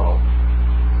follow.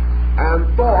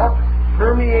 And thought,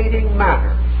 permeating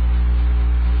matter,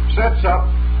 sets up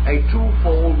a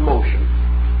twofold motion.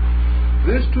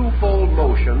 This twofold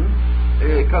motion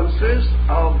consists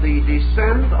of the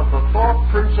descent of the thought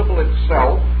principle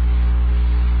itself,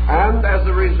 and as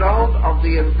a result of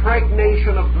the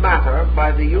impregnation of matter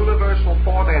by the universal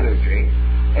thought energy,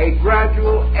 a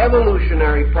gradual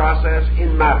evolutionary process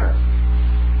in matter.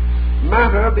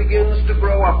 Matter begins to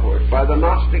grow upward by the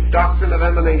Gnostic doctrine of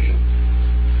emanation.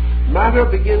 Matter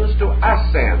begins to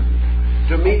ascend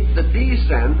to meet the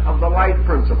descent of the life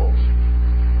principles.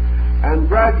 And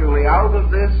gradually out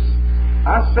of this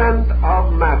ascent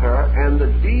of matter and the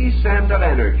descent of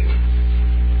energy,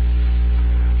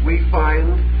 we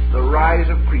find the rise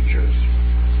of creatures.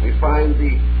 We find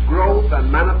the growth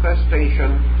and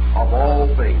manifestation of all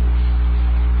things.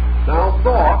 Now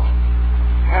thought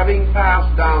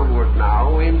downward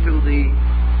now into the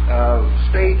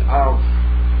state of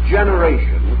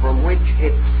generation from which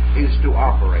it is to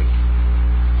operate,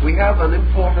 we have an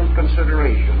important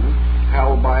consideration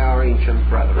held by our ancient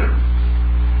brethren.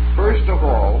 First of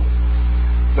all,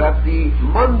 that the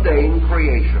mundane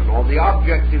creation, or the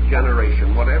objective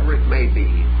generation, whatever it may be,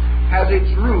 has its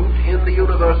root in the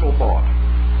universal thought.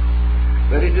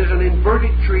 That it is an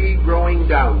inverted tree growing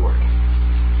downward,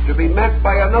 to be met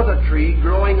by another tree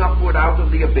growing upward out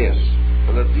of the abyss,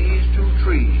 and that these two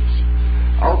trees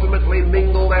ultimately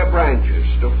mingle their branches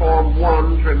to form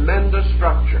one tremendous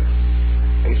structure,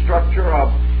 a structure of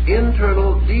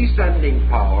internal descending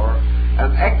power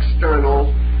and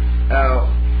external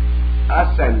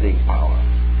ascending power.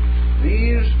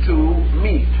 These two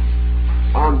meet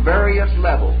on various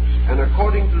levels, and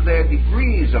according to their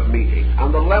degrees of meeting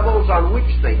and the levels on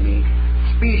which they meet,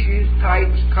 species,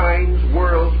 types, kinds,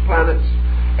 worlds, planets,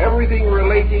 everything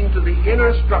relating to the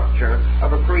inner structure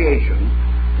of a creation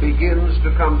begins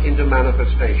to come into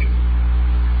manifestation.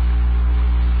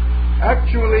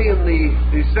 Actually, in the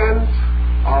descent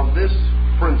of this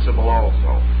principle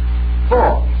also,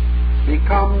 thought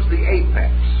becomes the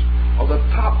apex, or the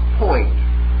top point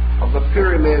of the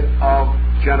pyramid of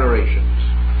generations.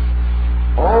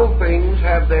 All things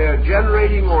have their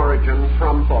generating origin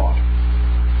from thought,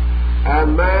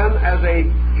 and man as a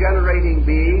generating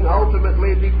being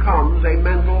ultimately becomes a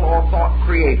mental or thought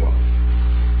creator,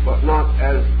 but not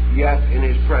as yet in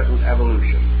his present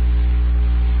evolution.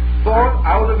 Thought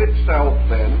out of itself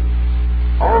then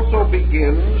also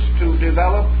begins to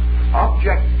develop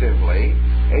objectively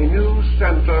a new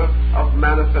center of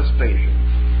manifestation.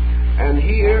 And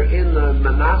here in the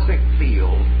monastic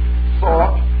field,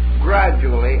 thought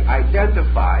gradually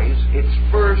identifies its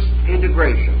first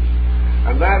integration,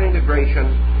 and that integration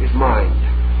is mind.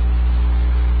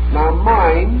 Now,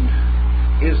 mind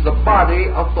is the body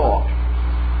of thought,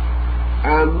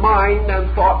 and mind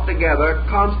and thought together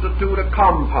constitute a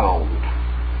compound.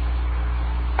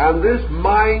 And this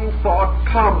mind-thought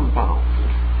compound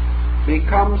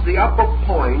becomes the upper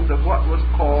point of what was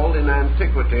called in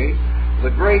antiquity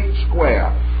the Great Square,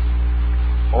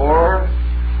 or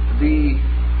the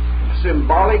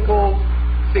symbolical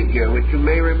figure, which you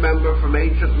may remember from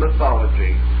ancient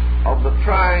mythology, of the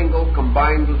triangle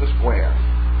combined with the square,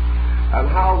 and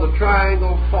how the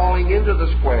triangle falling into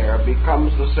the square becomes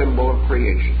the symbol of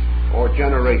creation or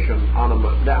generation on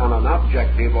an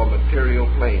objective or material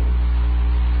plane.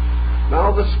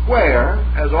 Now, the square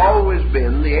has always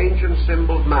been the ancient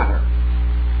symbol of matter.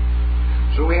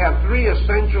 So we have three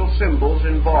essential symbols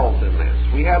involved in this.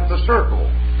 We have the circle,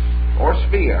 or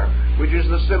sphere, which is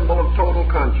the symbol of total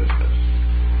consciousness.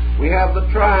 We have the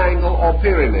triangle, or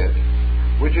pyramid,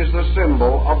 which is the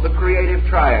symbol of the creative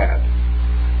triad.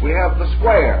 We have the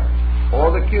square,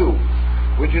 or the cube,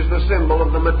 which is the symbol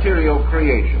of the material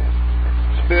creation.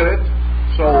 Spirit,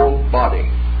 soul, body.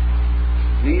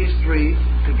 These three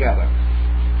together.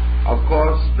 Of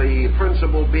course, the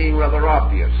principle being rather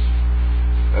obvious,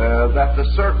 that the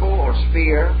circle or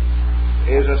sphere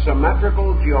is a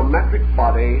symmetrical geometric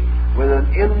body with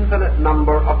an infinite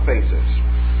number of faces,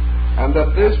 and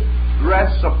that this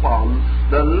rests upon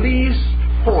the least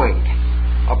point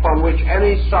upon which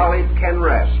any solid can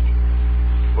rest,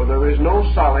 for there is no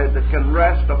solid that can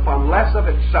rest upon less of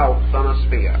itself than a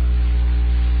sphere,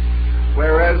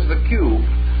 whereas the cube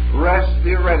rests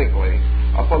theoretically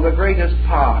upon the greatest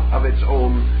part of its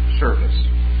own surface.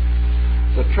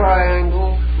 The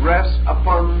triangle rests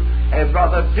upon a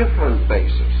rather different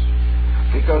basis,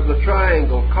 because the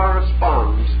triangle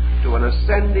corresponds to an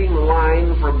ascending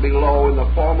line from below in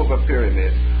the form of a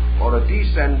pyramid, or a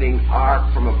descending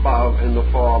arc from above in the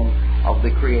form of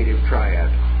the creative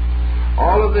triad.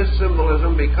 All of this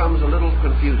symbolism becomes a little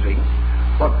confusing,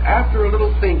 but after a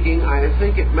little thinking, I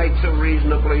think it makes a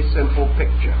reasonably simple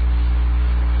picture.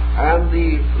 And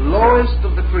the lowest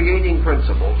of the creating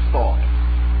principles, thought,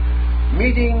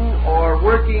 meeting or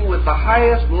working with the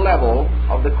highest level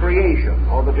of the creation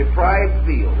or the deprived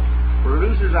field,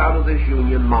 produces out of this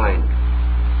union mind.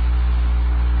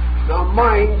 Now,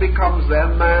 mind becomes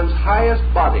then man's highest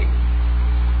body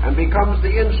and becomes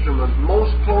the instrument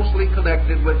most closely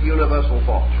connected with universal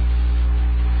thought.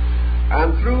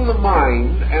 And through the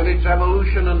mind and its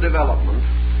evolution and development,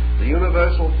 the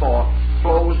universal thought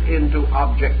flows into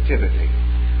objectivity,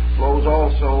 flows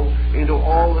also into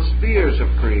all the spheres of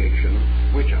creation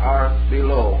which are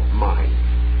below mind.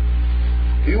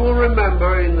 You will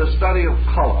remember in the study of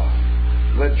color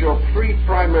that your three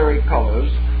primary colors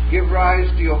give rise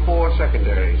to your four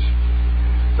secondaries.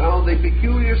 Now, the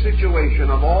peculiar situation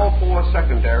of all four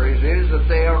secondaries is that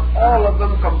they are all of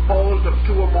them composed of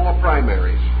two or more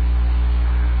primaries.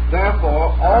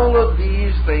 all of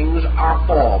these things are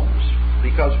forms,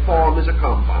 because form is a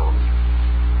compound.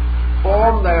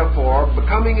 Form, therefore,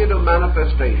 becoming into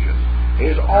manifestation,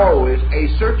 is always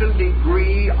a certain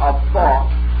degree of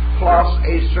thought plus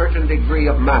a certain degree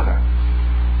of matter.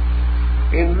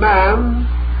 In man,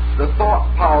 the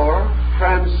thought power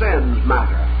transcends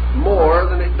matter more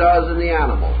than it does in the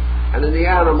animal. And in the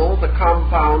animal, the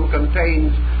compound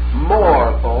contains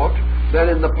more thought than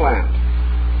in the plant.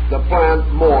 The plant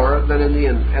more than in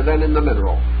the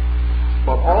mineral.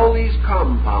 But all these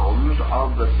compounds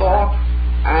of the thought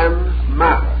and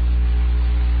matter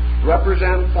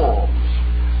represent forms.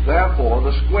 Therefore,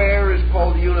 the square is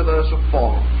called the universe of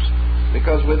forms,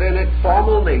 because within it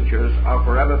formal natures are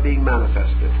forever being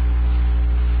manifested.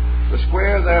 The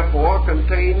square, therefore,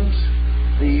 contains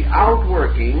the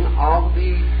outworking of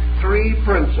the three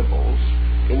principles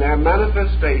in their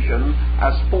manifestation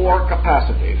as four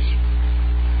capacities.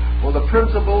 For the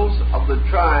principles of the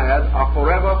triad are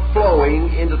forever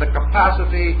flowing into the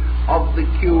capacity of the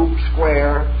cube,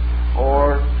 square,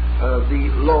 or the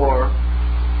lower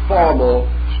formal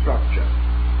structure.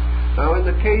 Now, in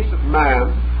the case of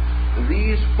man,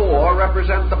 these four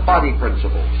represent the body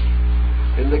principles.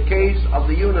 In the case of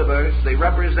the universe, they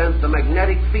represent the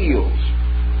magnetic fields,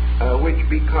 which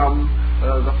become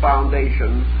the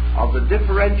foundation of the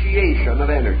differentiation of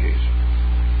energies.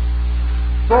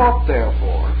 Thought,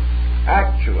 therefore,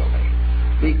 actually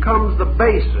becomes the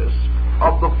basis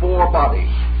of the four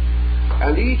bodies.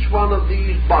 And each one of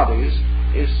these bodies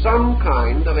is some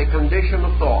kind of a condition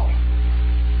of thought.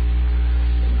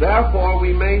 Therefore,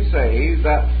 we may say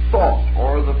that thought,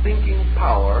 or the thinking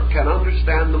power, can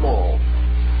understand them all,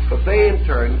 but they in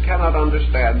turn cannot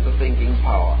understand the thinking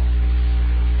power.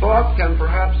 Thought can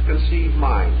perhaps conceive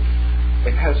mind.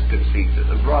 It has conceived it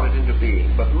and brought it into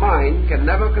being, but mind can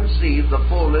never conceive the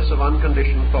fullness of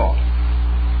unconditioned thought.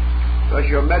 Thus,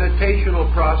 your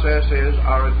meditational processes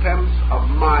are attempts of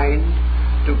mind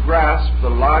to grasp the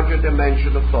larger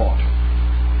dimension of thought.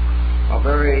 A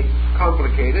very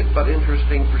complicated but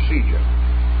interesting procedure.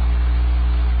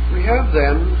 We have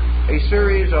then a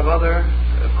series of other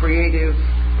creative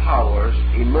powers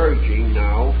emerging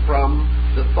now from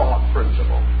the thought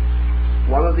principle.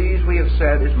 One of these, we have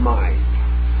said, is mind.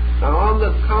 Now, on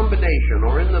the combination,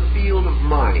 or in the field of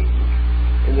mind,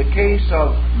 in the case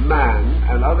of man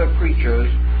and other creatures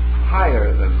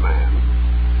higher than man,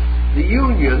 the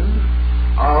union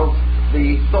of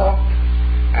the thought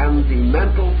and the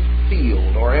mental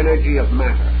field or energy of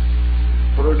matter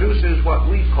produces what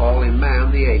we call in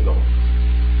man the ego.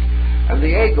 And the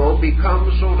ego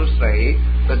becomes, so to say,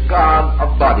 the god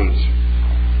of bodies.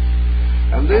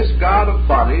 And this god of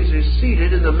bodies is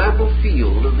seated in the mental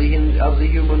field of the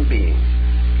human being.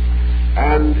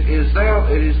 And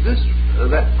it is this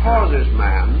that causes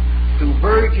man to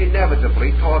verge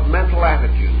inevitably toward mental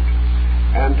attitude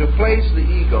and to place the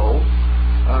ego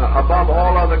above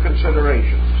all other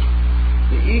considerations.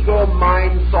 The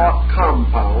ego-mind-thought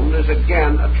compound is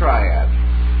again a triad,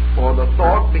 for the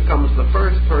thought becomes the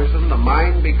first person, the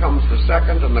mind becomes the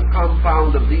second, and the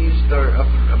compound of these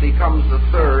becomes the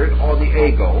third, or the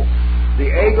ego. The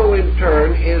ego, in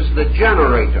turn, is the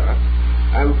generator,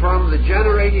 and from the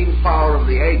generating power of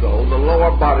the ego, the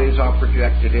lower bodies are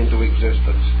projected into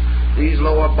existence. These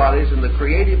lower bodies in the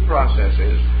creative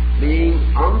processes being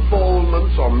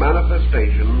unfoldments or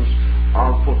manifestations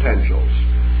of potentials,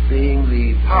 being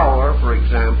the power, for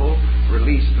example,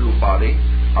 released through body,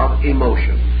 of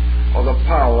emotion, or the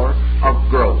power of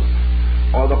growth,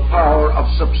 or the power of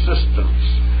subsistence,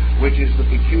 which is the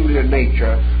peculiar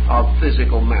nature of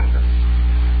physical matter.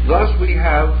 Thus we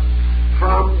have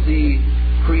from the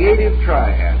creative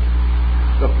triad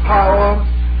the power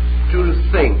to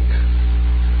think,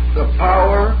 the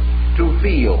power to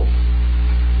feel,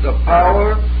 the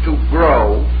power to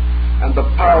grow, and the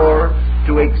power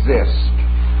to exist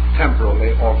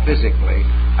temporally or physically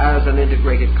as an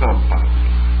integrated compound.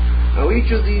 Now,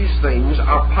 each of these things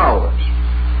are powers.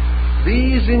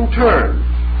 These, in turn,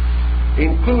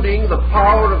 including the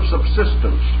power of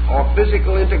subsistence or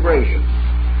physical integration,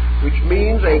 which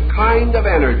means a kind of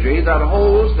energy that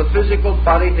holds the physical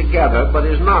body together but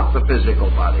is not the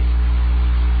physical body.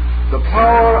 The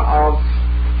power of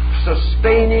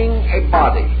sustaining a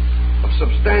body, of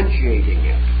substantiating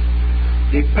it,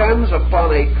 depends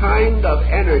upon a kind of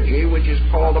energy which is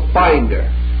called a binder.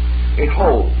 It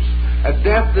holds. At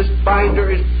death, this binder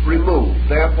is removed.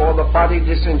 Therefore, the body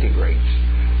disintegrates.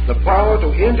 The power to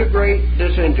integrate,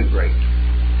 disintegrate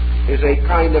is a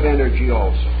kind of energy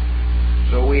also.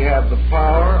 So we have the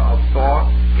power of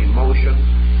thought, emotion,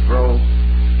 growth,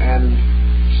 and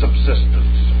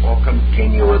subsistence, or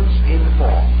continuance in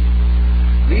form.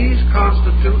 These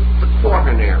constitute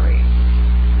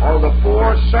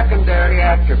secondary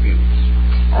attributes,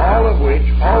 all of which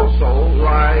also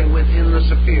lie within the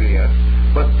superior,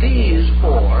 but these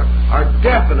four are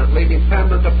definitely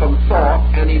dependent upon thought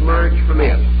and emerge from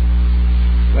it.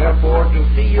 Therefore, to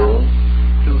feel,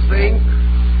 to think,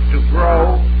 to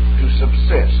grow, to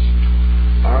subsist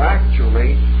are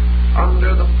actually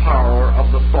under the power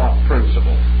of the thought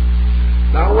principle.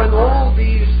 Now, when all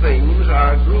these things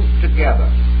are grouped together,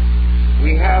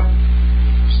 we have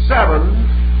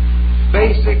 7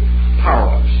 basic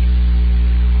powers,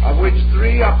 of which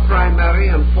 3 are primary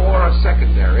and 4 are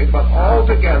secondary, but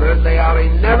altogether they are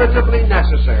inevitably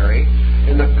necessary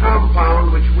in the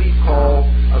compound which we call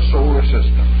a solar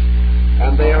system.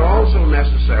 And they are also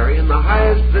necessary in the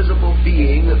highest visible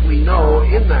being that we know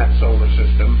in that solar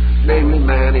system, namely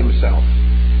man himself.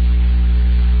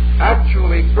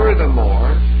 Actually,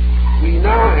 furthermore, we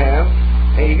now have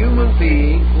a human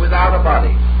being without a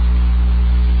body.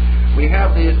 We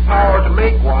have his power to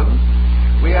make one.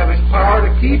 We have his power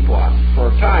to keep one, for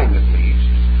a time at least.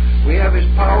 We have his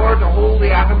power to hold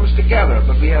the atoms together,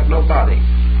 but we have no body.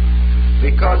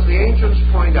 Because the ancients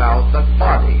point out that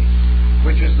body,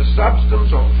 which is the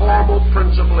substance or formal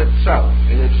principle itself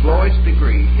in its lowest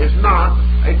degree, is not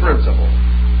a principle.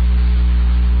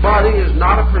 Body is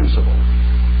not a principle.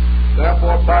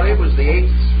 Therefore, body was the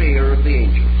 8th sphere of the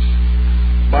ancients.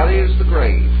 Body is the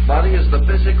grave. Body is the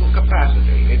physical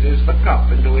capacity. It is the cup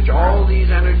into which all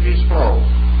these energies flow.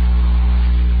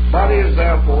 Body is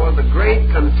therefore the great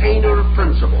container of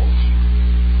principles.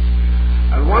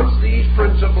 And once these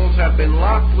principles have been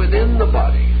locked within the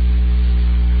body,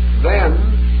 then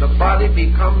the body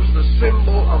becomes the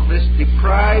symbol of this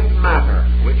deprived matter,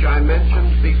 which I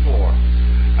mentioned before.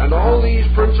 And all these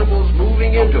principles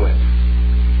moving into it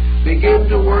begin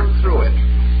to work through it.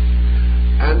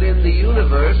 And in the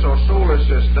universe or solar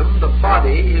system, the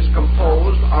body is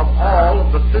composed of all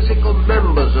of the physical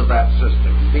members of that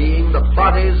system, being the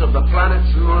bodies of the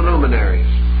planets and the luminaries.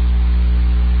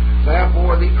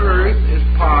 Therefore, the Earth is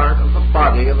part of the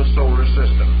body of a solar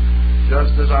system,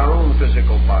 just as our own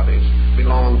physical bodies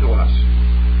belong to us.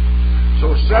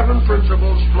 So 7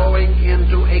 principles flowing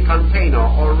into a container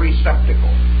or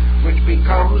receptacle, which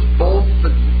becomes both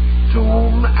the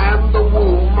tomb and the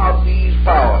womb of these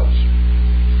powers.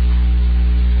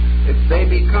 It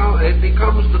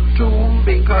becomes the tomb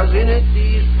because in it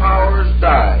these powers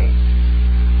die,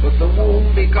 but the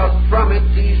womb because from it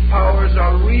these powers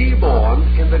are reborn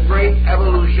in the great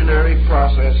evolutionary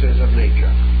processes of nature.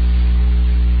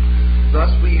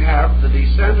 Thus we have the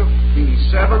descent of these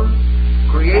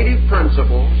 7 creative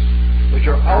principles which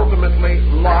are ultimately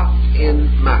locked in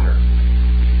matter.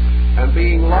 And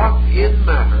being locked in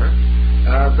matter,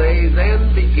 they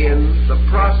then begin the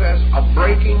process of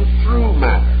breaking through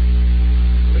matter,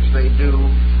 which they do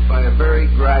by a very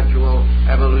gradual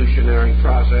evolutionary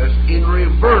process in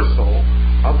reversal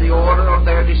of the order of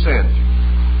their descent.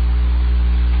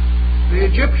 The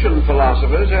Egyptian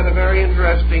philosophers had a very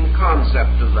interesting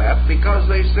concept of that, because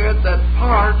they said that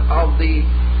part of the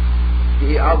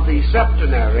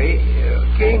septenary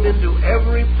came into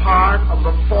every part of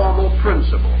the formal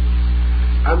principle,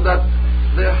 and that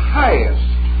the highest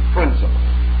principle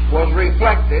was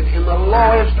reflected in the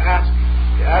lowest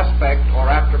aspect or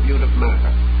attribute of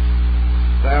matter.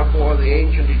 Therefore, the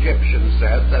ancient Egyptians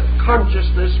said that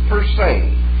consciousness per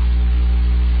se,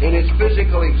 in its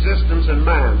physical existence in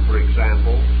man, for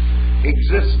example,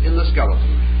 exists in the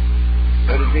skeleton,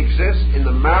 that it exists in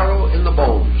the marrow, in the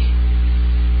bones,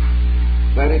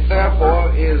 that it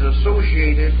therefore is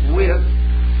associated with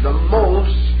the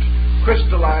most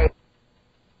crystallized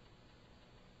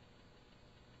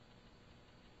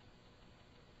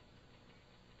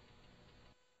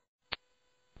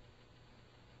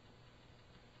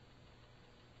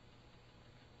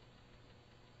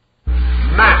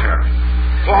matter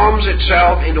forms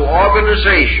itself into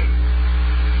organization.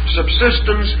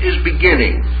 Subsistence is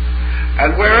beginning.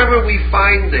 And wherever we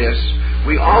find this,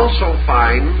 we also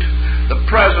find the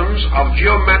presence of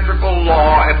geometrical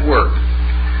law at work.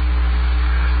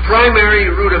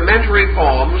 Primary rudimentary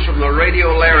forms from the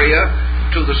radiolaria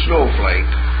to the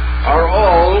snowflake are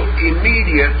all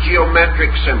immediate geometric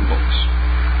symbols.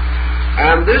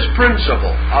 And this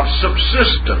principle of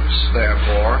subsistence,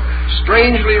 therefore,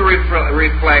 strangely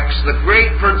reflects the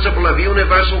great principle of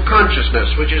universal consciousness,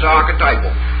 which is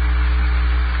archetypal.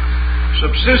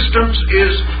 Subsistence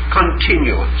is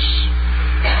continuance,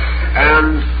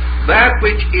 and that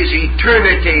which is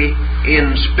eternity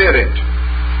in spirit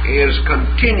is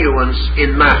continuance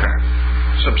in matter,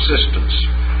 subsistence.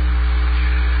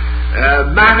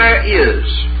 Matter is,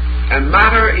 and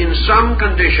matter in some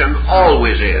condition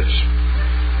always is.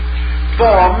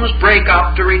 forms break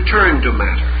up to return to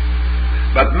matter,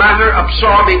 but matter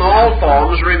absorbing all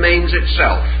forms remains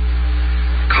itself.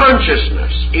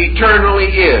 Consciousness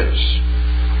eternally is.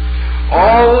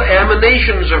 All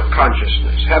emanations of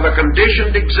consciousness have a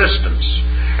conditioned existence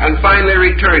and finally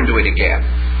return to it again.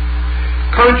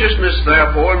 Consciousness,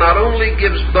 therefore, not only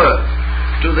gives birth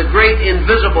to the great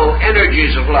invisible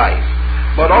energies of life,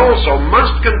 but also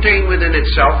must contain within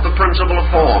itself the principle of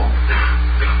form.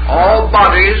 All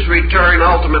bodies return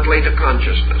ultimately to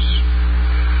consciousness.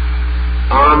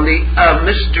 On the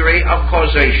mystery of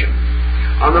causation,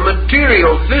 on the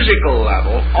material, physical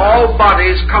level, all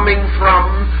bodies coming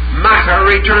from matter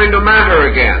return to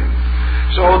matter again.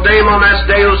 So, daemon est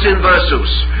deus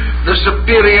inversus. The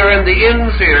superior and the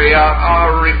inferior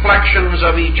are reflections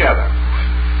of each other.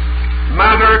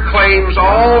 Matter claims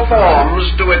all forms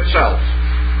to itself.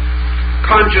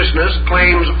 Consciousness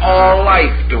claims all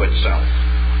life to itself.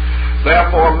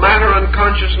 Therefore, matter and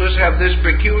consciousness have this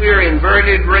peculiar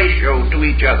inverted ratio to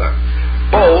each other.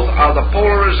 Both are the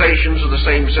polarizations of the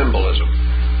same symbolism.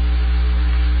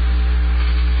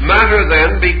 Matter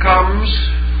then becomes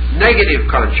negative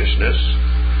consciousness,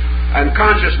 and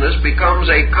consciousness becomes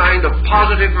a kind of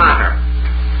positive matter.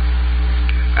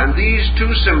 And these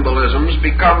two symbolisms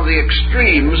become the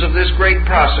extremes of this great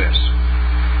process.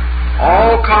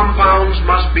 All compounds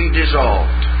must be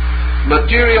dissolved.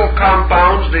 Material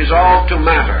compounds dissolve to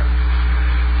matter.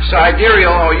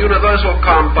 Sidereal or universal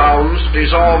compounds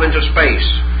dissolve into space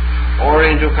or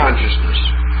into consciousness.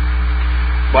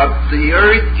 But the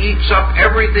earth eats up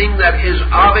everything that is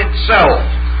of itself,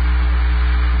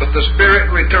 but the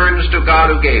spirit returns to God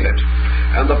who gave it.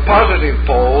 And the positive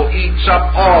pole eats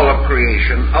up all of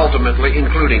creation, ultimately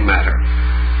including matter.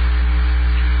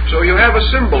 So you have a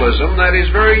symbolism that is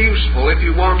very useful if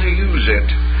you want to use it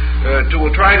to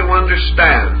try to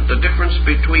understand the difference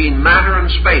between matter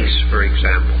and space, for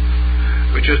example,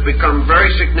 which has become very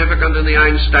significant in the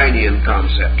Einsteinian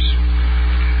concepts.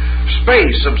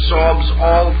 Space absorbs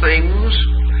all things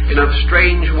in a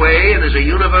strange way and is a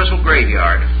universal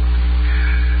graveyard.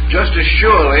 Just as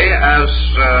surely as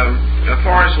a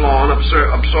forest lawn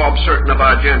absorbs certain of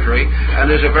our gentry and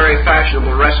is a very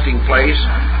fashionable resting place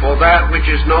for that which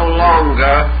is no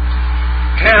longer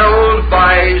held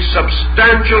by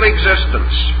substantial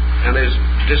existence and is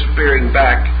disappearing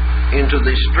back into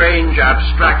the strange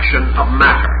abstraction of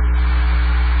matter.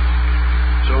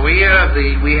 So we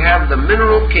have the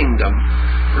mineral kingdom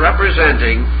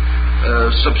representing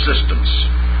subsistence.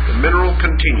 The mineral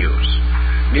continues.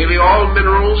 Nearly all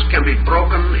minerals can be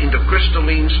broken into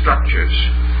crystalline structures.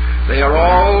 They are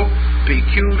all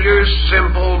peculiar,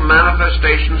 simple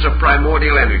manifestations of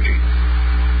primordial energy.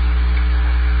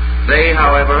 They,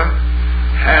 however,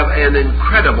 have an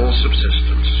incredible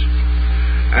subsistence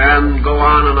and go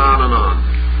on and on and on.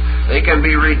 They can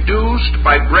be reduced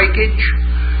by breakage.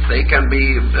 They can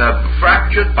be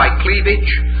fractured by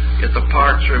cleavage, yet the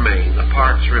parts remain, the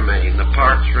parts remain, the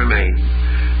parts remain.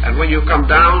 And when you come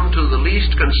down to the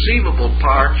least conceivable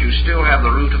part, you still have the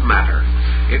root of matter.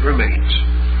 It remains.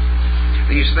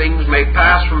 These things may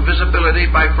pass from visibility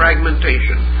by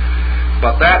fragmentation,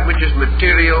 but that which is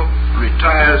material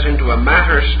retires into a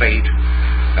matter state,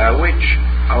 which,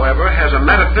 however, has a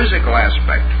metaphysical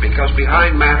aspect, because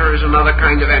behind matter is another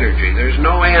kind of energy. There's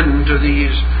no end to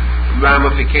these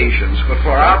ramifications, but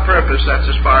for our purpose, that's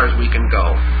as far as we can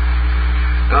go.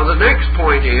 Now, the next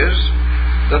point is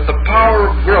that the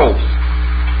power of growth,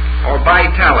 or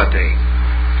vitality,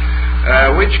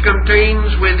 which contains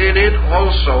within it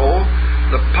also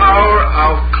the power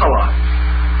of color,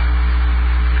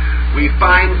 we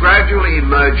find gradually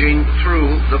emerging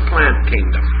through the plant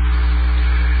kingdom,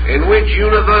 in which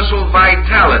universal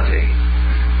vitality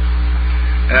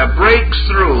breaks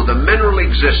through the mineral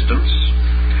existence,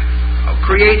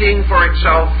 creating for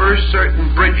itself first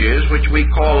certain bridges, which we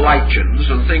call lichens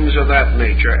and things of that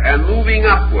nature, and moving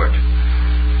upward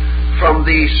from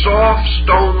the soft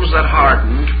stones that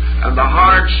hardened and the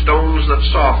hard stones that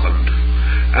softened,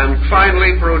 and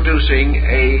finally producing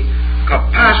a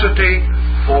capacity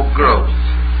for growth,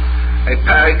 a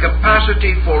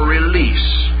capacity for release.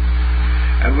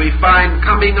 And we find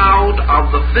coming out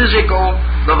of the physical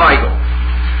the vital,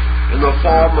 in the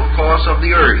form, of course, of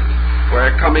the earth,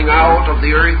 where coming out of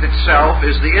the earth itself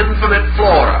is the infinite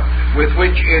flora with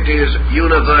which it is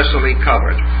universally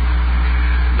covered.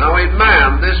 Now, in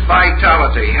man, this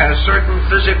vitality has certain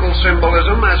physical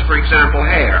symbolism, as for example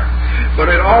hair,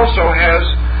 but it also has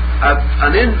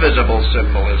an invisible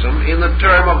symbolism in the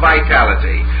term of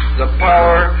vitality, the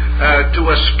power to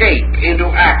escape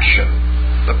into action,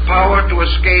 the power to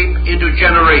escape into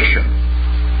generation.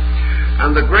 And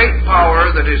And the great power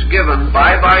that is given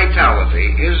by vitality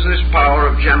is this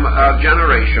power of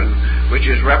generation, which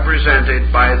is represented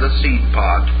by the seed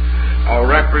pod, or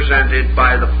represented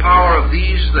by the power of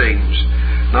these things,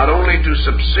 not only to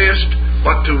subsist,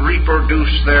 but to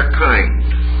reproduce their kind.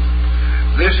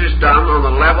 This is done on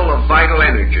the level of vital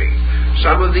energy.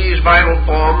 Some of these vital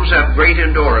forms have great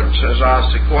endurance, as are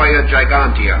Sequoia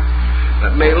gigantea,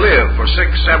 that may live for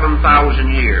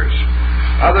 6,000–7,000 years.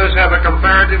 Others have a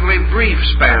comparatively brief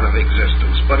span of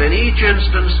existence, but in each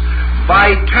instance,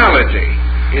 vitality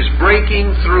is breaking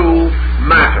through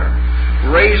matter,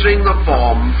 raising the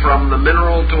form from the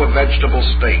mineral to a vegetable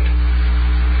state.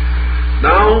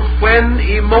 Now, when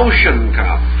emotion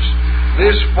comes,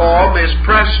 this form is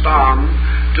pressed on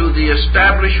to the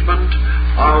establishment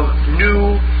of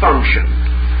new function,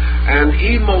 and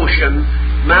emotion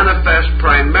manifests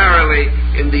primarily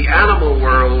in the animal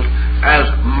world as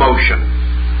motion.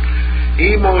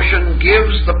 Emotion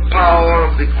gives the power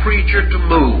of the creature to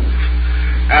move,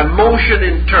 and motion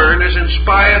in turn is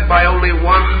inspired by only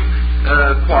one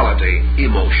quality,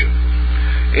 emotion,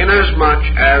 inasmuch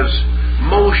as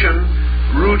motion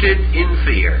rooted in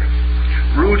fear,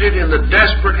 rooted in the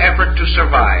desperate effort to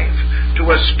survive, to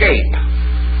escape,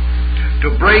 to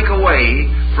break away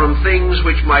from things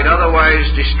which might otherwise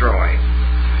destroy.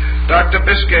 Dr.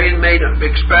 Biscayne made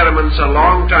experiments a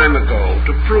long time ago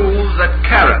to prove that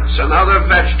carrots and other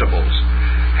vegetables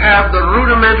have the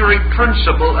rudimentary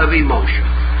principle of emotion.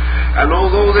 And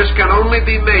although this can only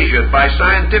be measured by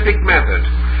scientific method,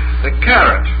 the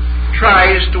carrot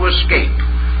tries to escape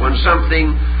when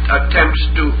something attempts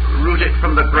to root it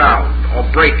from the ground, or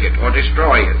break it, or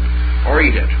destroy it, or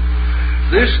eat it.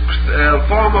 This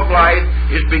form of life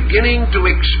is beginning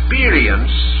to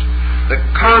experience the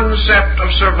concept of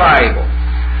survival,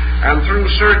 and through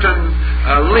certain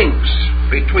links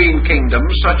between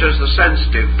kingdoms, such as the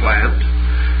sensitive plant,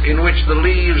 in which the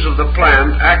leaves of the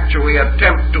plant actually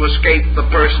attempt to escape the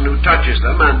person who touches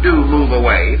them and do move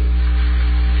away,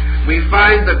 we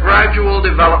find the gradual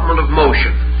development of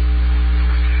motion,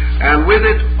 and with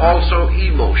it also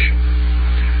emotion,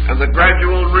 and the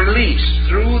gradual release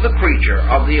through the creature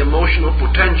of the emotional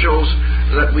potentials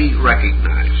that we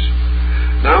recognize.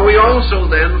 Now we also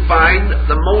then find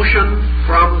the motion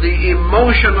from the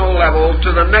emotional level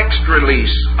to the next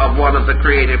release of one of the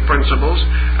creative principles,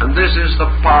 and this is the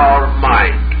power of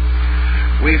mind.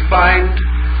 We find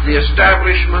the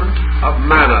establishment of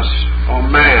Manas, or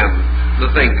man,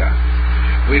 the thinker.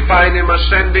 We find him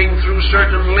ascending through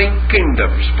certain linked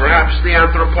kingdoms, perhaps the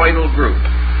anthropoidal group.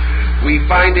 We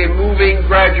find him moving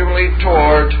gradually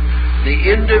toward the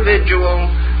individual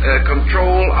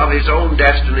control of his own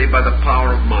destiny by the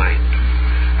power of mind.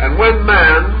 And when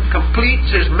man completes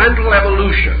his mental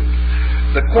evolution,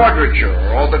 the quadrature,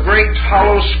 or the great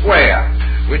hollow square,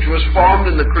 which was formed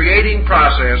in the creating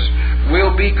process,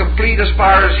 will be complete as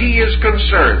far as he is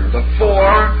concerned. The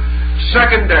four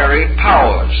secondary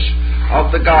powers of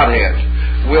the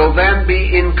Godhead will then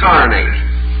be incarnate.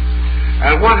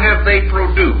 And what have they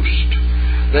produced?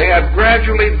 They have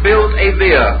gradually built a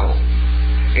vehicle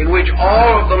in which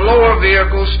all of the lower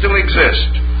vehicles still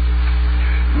exist.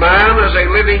 Man, as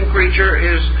a living creature,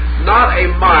 is not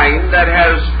a mind that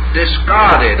has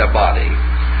discarded a body,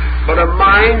 but a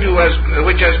mind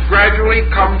which has gradually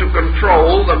come to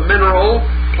control the mineral,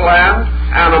 plant,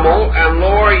 animal, and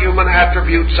lower human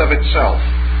attributes of itself.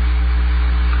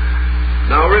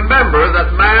 Now remember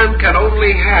that man can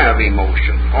only have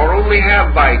emotion, or only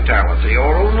have vitality,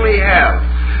 or only have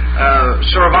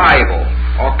survival,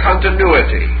 or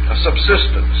continuity, a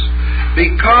subsistence,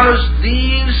 because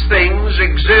these things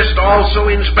exist also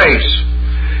in space.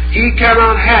 He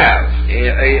cannot have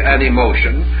an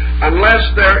emotion unless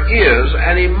there is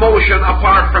an emotion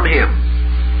apart from him.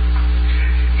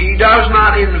 He does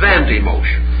not invent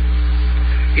emotion.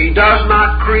 He does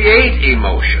not create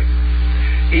emotion.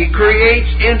 He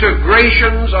creates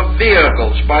integrations of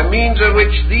vehicles by means of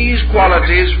which these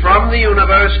qualities from the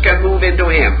universe can move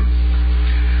into him.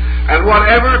 And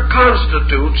whatever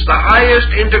constitutes the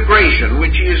highest integration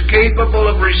which he is capable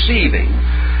of receiving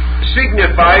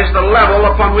signifies the level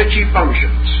upon which he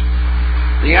functions.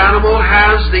 The animal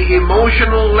has the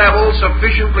emotional level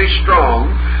sufficiently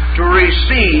strong to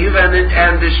receive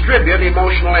and distribute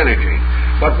emotional energy,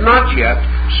 but not yet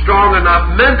strong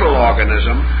enough mental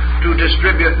organism to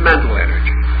distribute mental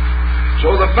energy.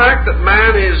 So the fact that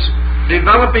man is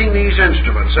developing these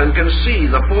instruments and can see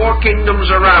the four kingdoms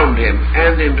around him,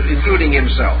 and including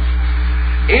himself,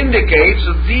 indicates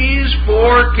that these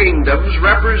four kingdoms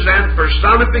represent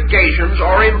personifications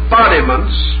or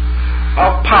embodiments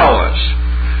of powers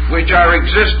which are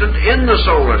existent in the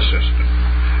solar system.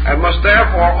 and must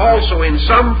therefore also in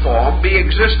some form be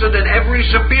existent in every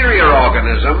superior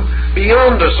organism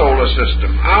beyond the solar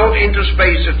system, out into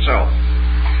space itself.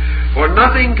 For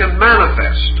nothing can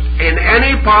manifest in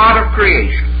any part of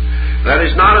creation that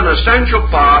is not an essential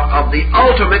part of the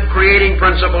ultimate creating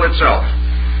principle itself.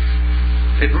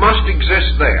 It must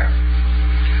exist there.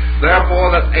 Therefore,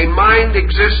 that a mind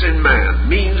exists in man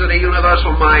means that a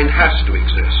universal mind has to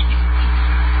exist.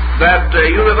 That a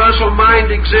universal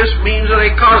mind exists means that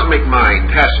a cosmic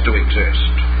mind has to exist.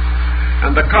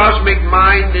 And the cosmic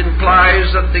mind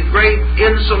implies that the great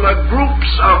insular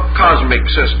groups of cosmic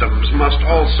systems must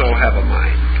also have a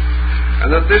mind,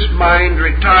 and that this mind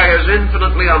retires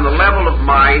infinitely on the level of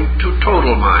mind to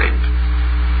total mind.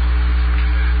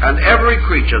 And every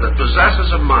creature that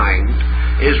possesses a mind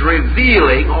is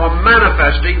revealing or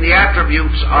manifesting the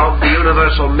attributes of the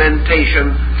universal mentation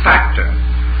factor,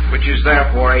 which is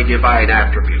therefore a divine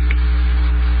attribute.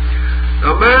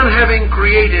 Now, man, having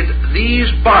created these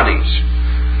bodies,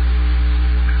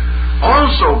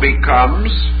 also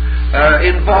becomes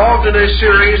involved in a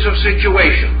series of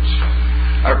situations,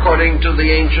 according to the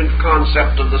ancient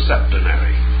concept of the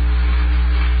Septenary.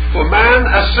 For man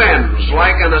ascends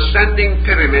like an ascending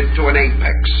pyramid to an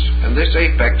apex, and this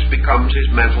apex becomes his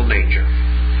mental nature.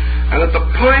 And at the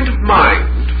point of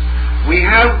mind, we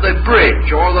have the bridge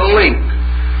or the link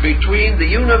between the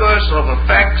universe of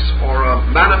effects or of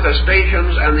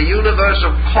manifestations and the universe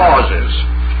of causes.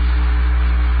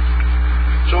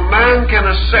 So man can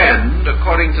ascend,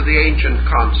 according to the ancient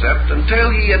concept,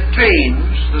 until he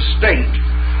attains the state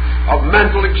of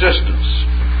mental existence.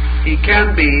 He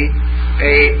can be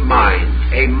a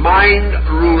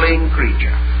mind-ruling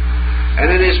creature. And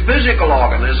in his physical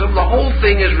organism, the whole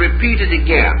thing is repeated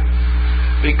again,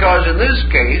 because in this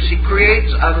case he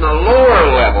creates on the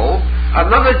lower level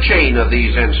another chain of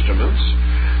these instruments,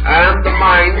 and the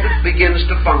mind begins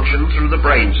to function through the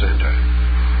brain center.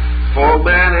 For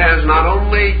man has not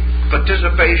only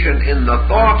participation in the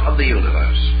thought of the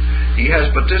universe, he has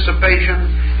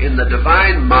participation in the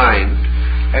divine mind,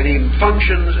 and he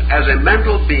functions as a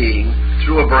mental being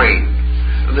through a brain.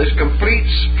 And this complete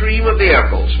stream of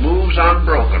vehicles moves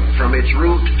unbroken from its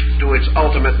root to its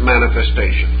ultimate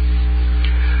manifestation.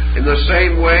 In the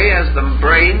same way as the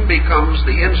brain becomes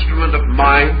the instrument of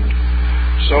mind,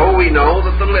 so we know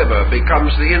that the liver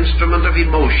becomes the instrument of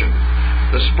emotion,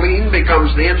 the spleen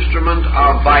becomes the instrument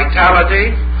of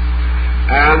vitality,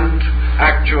 and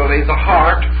actually the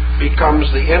heart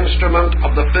becomes the instrument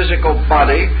of the physical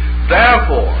body,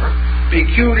 therefore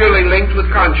peculiarly linked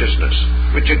with consciousness,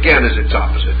 which again is its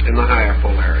opposite in the higher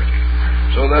polarity.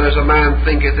 So that as a man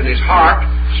thinketh in his heart,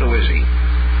 so is he.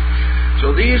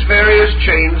 So these various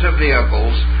chains of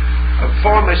vehicles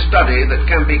form a study that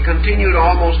can be continued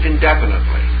almost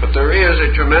indefinitely, but there is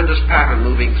a tremendous pattern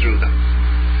moving through them.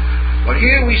 But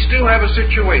here we still have a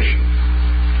situation.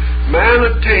 Man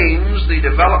attains the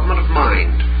development of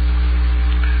mind,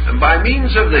 and by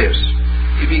means of this,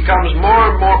 he becomes more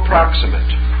and more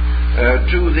proximate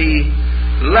to the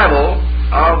level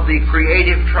of the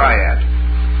creative triad.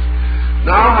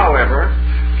 Now, however,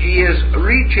 he is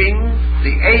reaching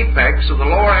the apex of the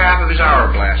lower half of his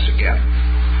hourglass again.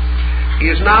 He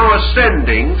is now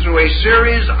ascending through a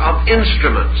series of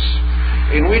instruments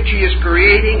in which he is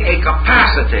creating a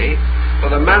capacity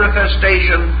for the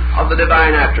manifestation of the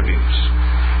divine attributes.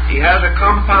 He has a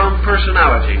compound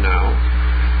personality now,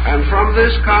 and from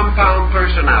this compound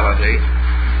personality,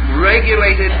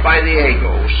 regulated by the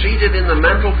ego, seated in the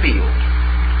mental field,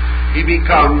 he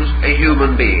becomes a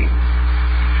human being.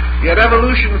 Yet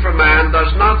evolution for man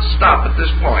does not stop at this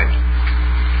point,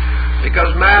 because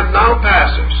man now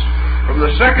passes from the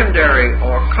secondary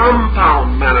or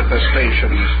compound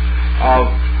manifestations of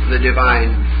the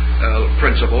divine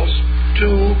principles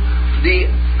to the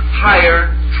higher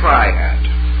triad.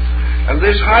 And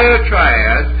this higher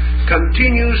triad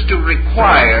continues to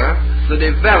require the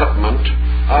development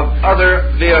of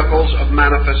other vehicles of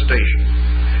manifestation.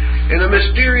 In a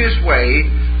mysterious way,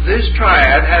 this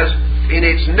triad has, in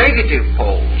its negative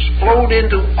poles, flowed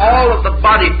into all of the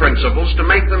body principles to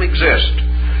make them exist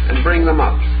and bring them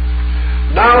up.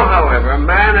 Now, however,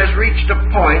 man has reached a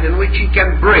point in which he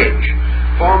can bridge,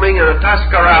 forming an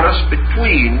atascaratus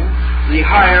between the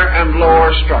higher and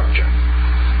lower structure.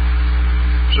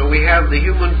 So we have the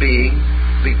human being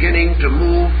beginning to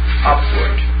move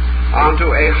upward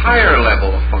onto a higher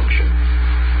level of function.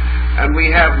 And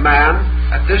we have man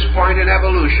at this point in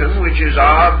evolution, which is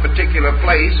our particular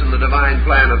place in the divine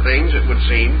plan of things, it would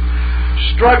seem,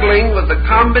 struggling with the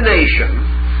combination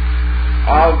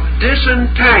of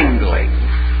disentangling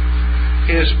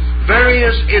his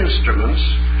various instruments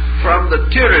from the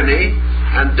tyranny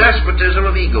and despotism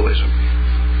of egoism.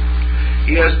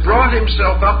 He has brought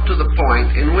himself up to the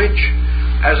point in which,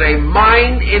 as a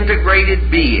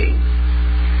mind-integrated being,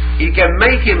 he can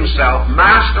make himself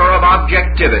master of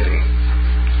objectivity.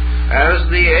 As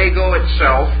the ego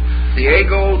itself, the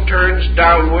ego turns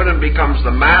downward and becomes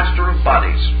the master of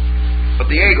bodies. But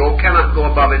the ego cannot go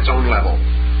above its own level.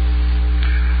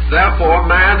 Therefore,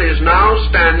 man is now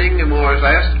standing more or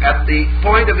less at the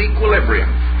point of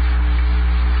equilibrium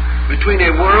between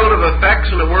a world of effects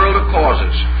and a world of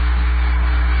causes.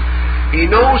 He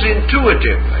knows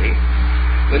intuitively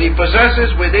that he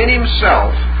possesses within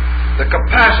himself the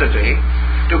capacity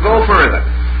to go further.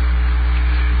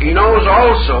 He knows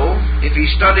also, if he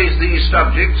studies these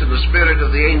subjects in the spirit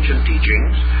of the ancient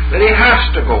teachings, that he has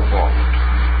to go forward,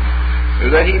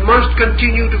 that he must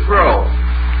continue to grow,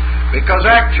 because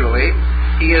actually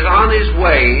he is on his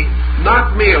way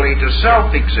not merely to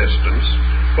self-existence,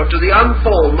 but to the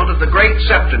unfoldment of the great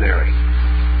septenary.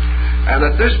 And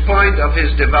at this point of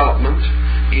his development,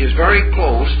 he is very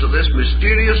close to this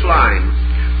mysterious line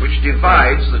which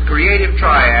divides the creative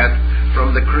triad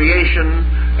from the creation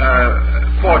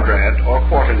quadrad or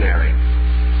quaternary.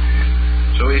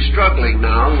 So he's struggling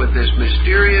now with this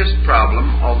mysterious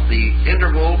problem of the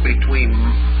interval between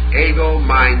ego,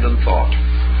 mind, and thought.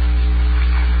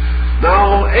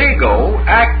 Now, ego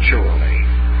actually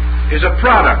is a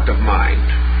product of mind.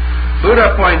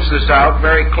 Buddha points this out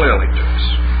very clearly to us.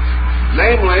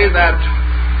 Namely, that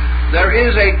there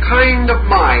is a kind of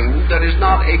mind that is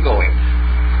not egoic.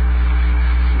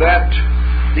 That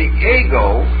the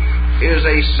ego is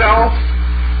a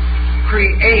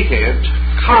self-created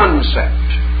concept,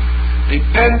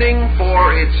 depending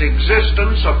for its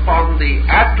existence upon the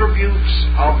attributes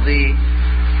of the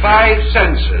five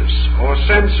senses or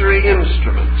sensory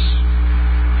instruments.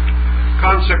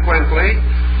 Consequently,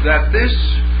 that this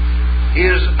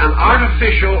is an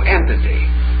artificial entity,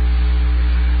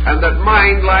 and that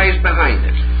mind lies behind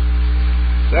it.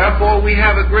 Therefore, we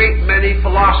have a great many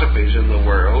philosophies in the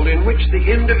world in which the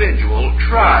individual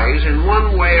tries in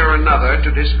one way or another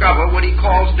to discover what he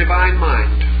calls divine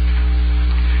mind.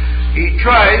 He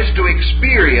tries to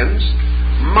experience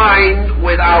mind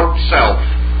without self.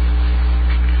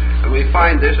 And we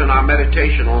find this in our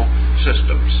meditational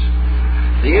systems.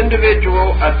 The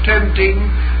individual attempting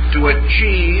to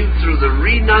achieve through the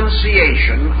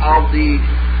renunciation of the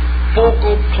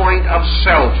focal point of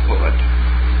selfhood.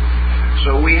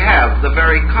 So we have the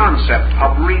very concept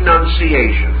of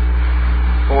renunciation.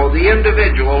 For the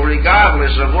individual,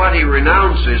 regardless of what he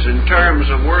renounces in terms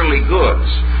of worldly goods,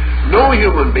 no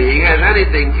human being has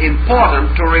anything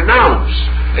important to renounce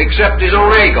except his own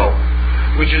ego,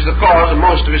 which is the cause of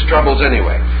most of his troubles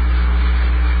anyway.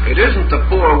 It isn't the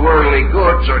poor worldly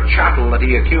goods or chattel that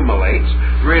he accumulates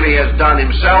really has done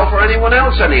himself or anyone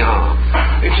else any harm.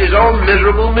 It's his own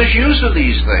miserable misuse of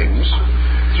these things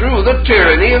through the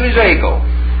tyranny of his ego.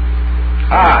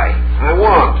 I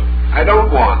want, I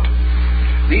don't want.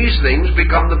 These things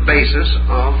become the basis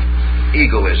of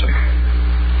egoism.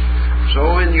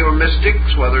 So in your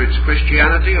mystics, whether it's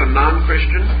Christianity or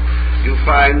non-Christian, you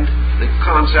find the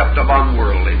concept of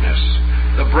unworldliness,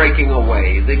 the breaking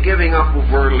away, the giving up of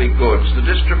worldly goods, the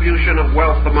distribution of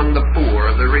wealth among the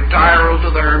poor, the retiral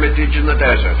to the hermitage in the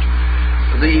desert,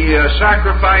 the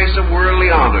sacrifice of worldly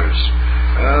honors.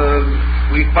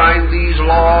 We find these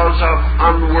laws of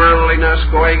unworldliness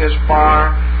going as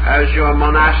far as your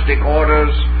monastic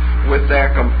orders, with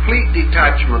their complete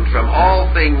detachment from all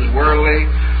things worldly,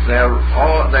 their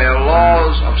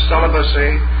laws of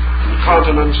celibacy and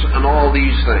continence and all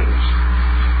these things.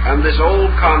 And this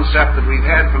old concept that we've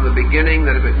had from the beginning,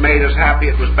 that if it made us happy,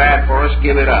 it was bad for us,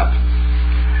 give it up.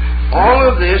 All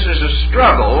of this is a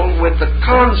struggle with the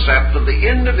concept of the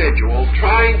individual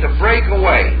trying to break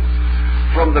away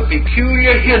from the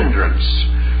peculiar hindrance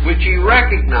which he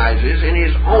recognizes in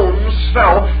his own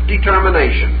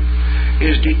self-determination,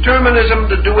 his determinism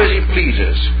to do as he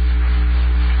pleases,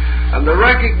 and the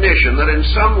recognition that in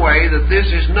some way that this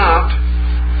is not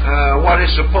what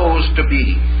is supposed to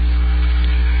be,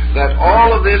 that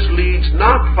all of this leads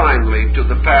not finally to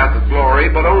the path of glory,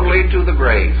 but only to the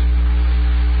grave.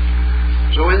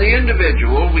 So in the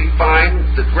individual we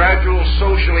find the gradual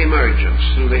social emergence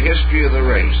through the history of the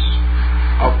race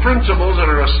of principles that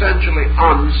are essentially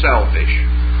unselfish.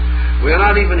 We are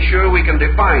not even sure we can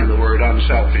define the word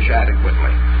unselfish adequately.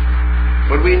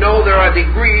 But we know there are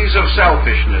degrees of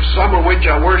selfishness, some of which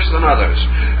are worse than others,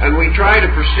 and we try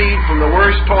to proceed from the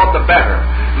worst toward the better,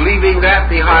 leaving that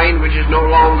behind which is no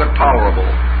longer tolerable.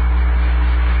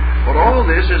 But all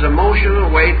this is a motion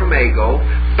away from ego,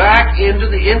 back into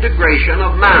the integration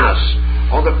of manas,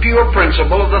 or the pure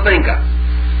principle of the thinker.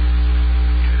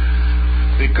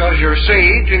 Because your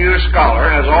sage and your scholar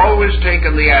has always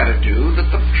taken the attitude that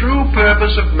the true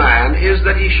purpose of man is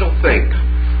that he shall think.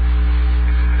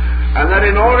 And that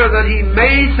in order that he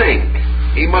may think,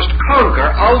 he must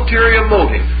conquer ulterior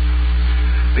motive.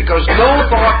 Because no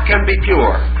thought can be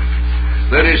pure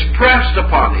that is pressed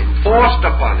upon him, forced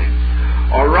upon him,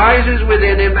 or rises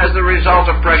within him as the result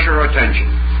of pressure or tension.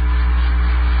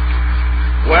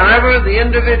 Wherever the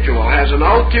individual has an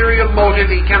ulterior motive,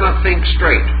 he cannot think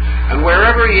straight. And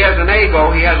wherever he has an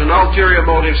ego, he has an ulterior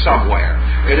motive somewhere.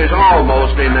 It is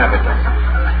almost inevitable.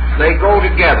 They go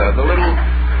together. The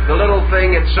little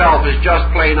thing itself is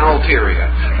just plain ulterior,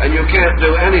 and you can't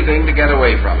do anything to get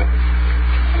away from it.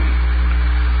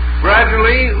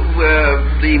 Gradually,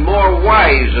 the more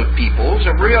wise of peoples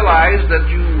have realized that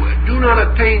you do not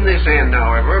attain this end,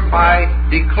 however, by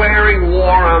declaring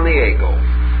war on the ego.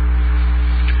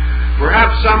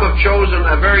 Perhaps some have chosen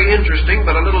a very interesting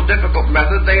but a little difficult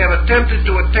method. They have attempted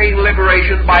to attain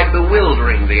liberation by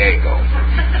bewildering the ego,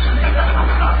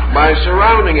 by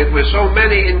surrounding it with so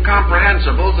many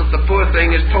incomprehensibles that the poor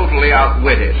thing is totally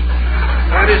outwitted.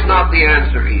 That is not the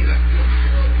answer either.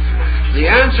 The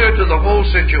answer to the whole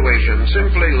situation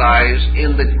simply lies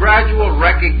in the gradual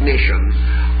recognition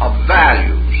of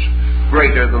values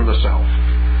greater than the self.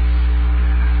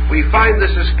 We find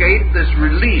this escape, this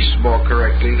release more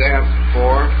correctly,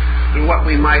 therefore, in what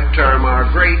we might term our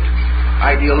great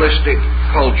idealistic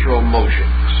cultural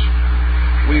motions.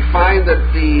 We find that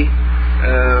the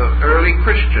early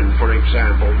Christian, for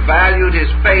example, valued his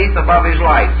faith above his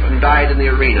life and died in the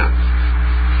arena.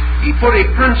 He put a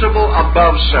principle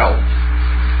above self.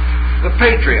 The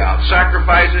patriot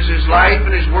sacrifices his life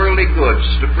and his worldly goods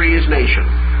to free his nation,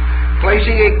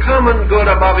 placing a common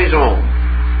good above his own.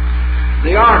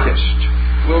 The artist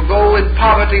will go in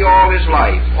poverty all his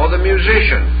life, or the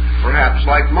musician, perhaps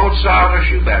like Mozart or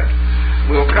Schubert,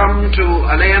 will come to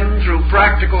an end through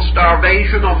practical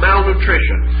starvation or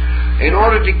malnutrition in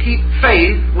order to keep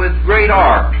faith with great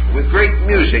art, with great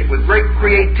music, with great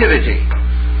creativity.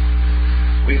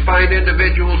 We find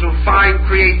individuals who find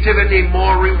creativity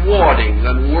more rewarding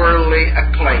than worldly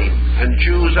acclaim and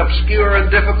choose obscure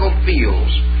and difficult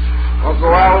fields, or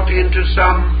go out into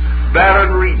some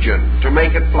barren region to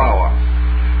make it flower,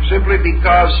 simply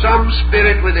because some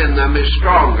spirit within them is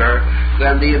stronger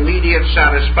than the immediate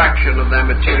satisfaction of their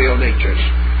material natures.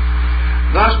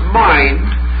 Thus mind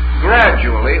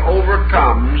gradually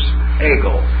overcomes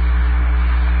ego.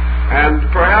 And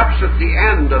perhaps at the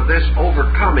end of this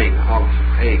overcoming of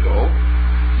ego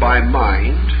by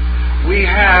mind, we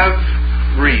have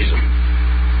reason.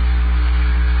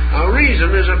 Now,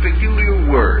 reason is a peculiar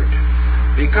word,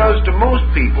 because to most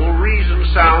people, reason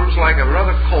sounds like a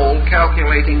rather cold,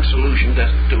 calculating solution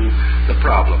to the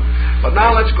problem. But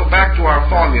now let's go back to our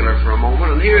formula for a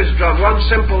moment, and here's one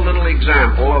simple little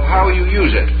example of how you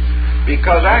use it.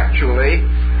 Because actually,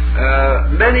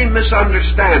 many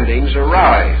misunderstandings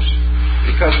arise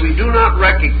because we do not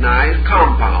recognize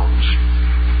compounds.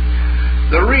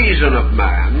 The reason of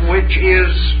man, which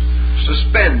is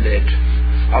suspended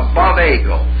above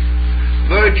ego,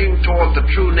 verging toward the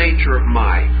true nature of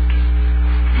mind,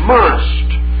 must,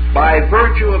 by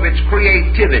virtue of its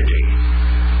creativity,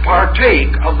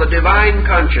 partake of the divine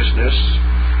consciousness,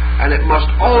 and it must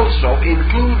also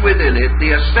include within it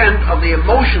the ascent of the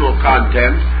emotional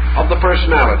content of the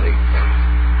personality.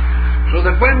 So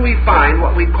that when we find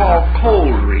what we call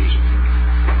cold reason,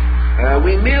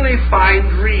 we merely find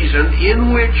reason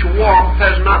in which warmth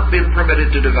has not been permitted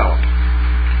to develop.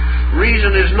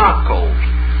 Reason is not cold.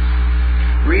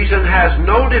 Reason has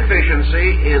no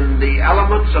deficiency in the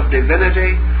elements of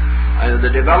divinity,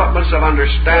 the developments of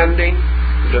understanding,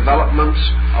 the developments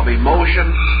of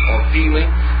emotion or feeling.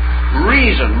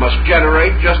 Reason must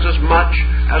generate just as much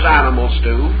as animals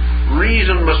do.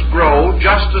 Reason must grow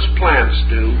just as plants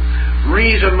do.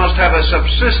 Reason must have a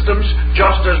subsistence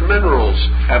just as minerals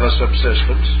have a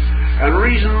subsistence. And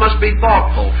reason must be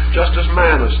thoughtful just as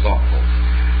man is thoughtful.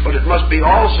 But it must be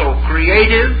also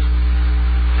creative,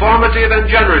 formative, and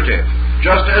generative,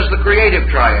 just as the creative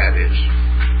triad is.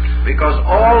 Because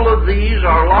all of these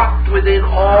are locked within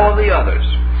all of the others.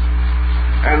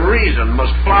 And reason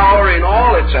must flower in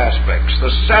all its aspects. The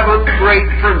 7 great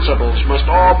principles must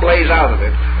all blaze out of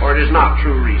it, or it is not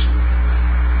true reason.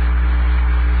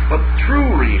 But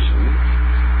true reason,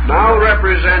 now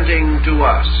representing to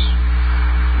us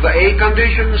a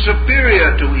condition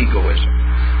superior to egoism,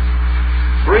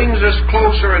 brings us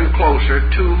closer and closer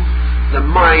to the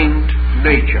mind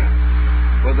nature.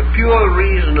 For the pure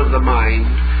reason of the mind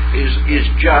is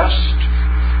just,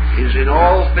 is in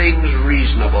all things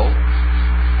reasonable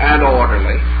and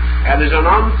orderly, and is an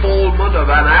unfoldment of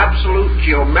an absolute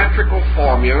geometrical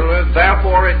formula.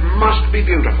 Therefore it must be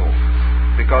beautiful,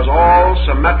 because all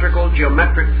symmetrical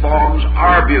geometric forms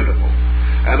are beautiful,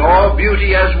 and all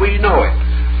beauty as we know it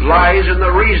lies in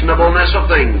the reasonableness of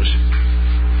things.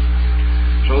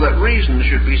 So that reason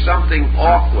should be something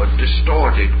awkward,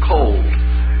 distorted, cold,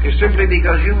 is simply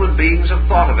because human beings have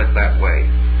thought of it that way.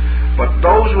 But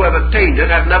those who have attained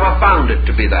it have never found it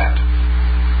to be that.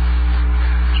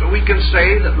 So we can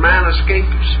say that man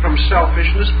escapes from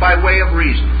selfishness by way of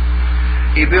reason.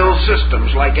 He builds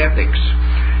systems like ethics.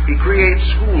 He creates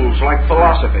schools like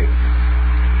philosophy.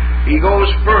 He goes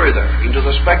further into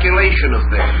the speculation of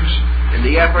things in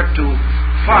the effort to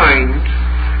find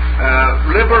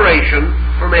liberation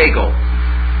from ego.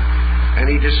 And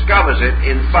he discovers it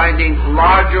in finding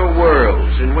larger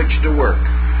worlds in which to work.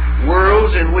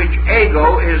 Worlds in which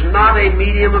ego is not a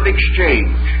medium of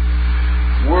exchange.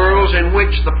 Worlds in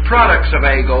which the products of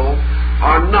ego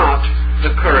are not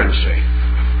the currency,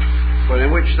 but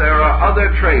in which there are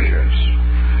other treasures,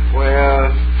 where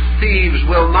thieves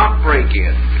will not break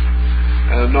in,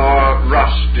 nor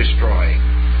rust destroy.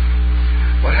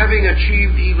 But having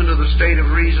achieved even to the state of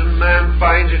reason, man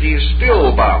finds that he is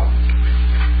still bound.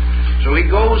 So he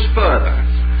goes further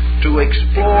to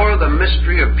explore the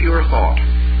mystery of pure thought.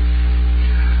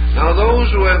 Now those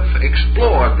who have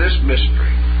explored this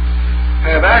mystery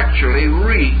have actually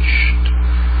reached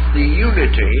the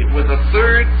unity with the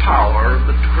third power of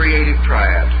the creative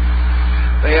triad.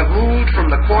 They have moved from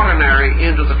the quaternary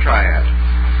into the triad.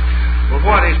 But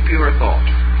what is pure thought?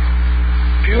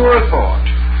 Pure thought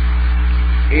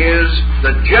is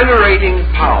the generating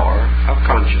power of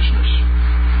consciousness.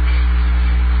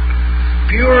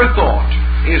 Pure thought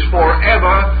is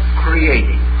forever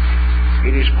creating.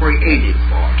 It is creative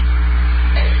thought.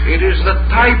 It is the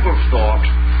type of thought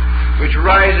which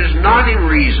rises not in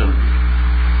reason,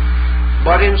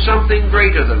 but in something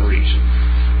greater than reason.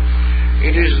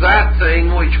 It is that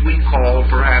thing which we call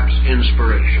perhaps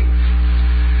inspiration.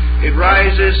 It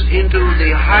rises into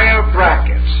the higher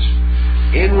brackets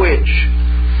in which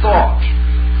thought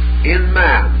in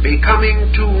man,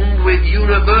 becoming tuned with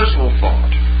universal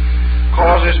thought,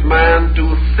 causes man to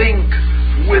think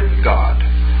with God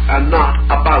and not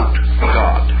about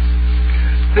God.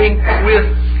 Think with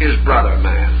his brother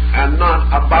man and not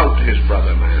about his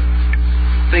brother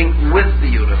man. Think with the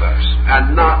universe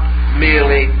and not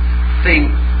merely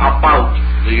think about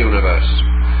the universe.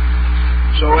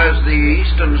 So as the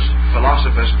Eastern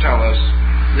philosophers tell us,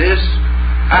 this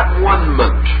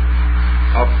at-one-ment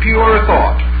of pure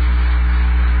thought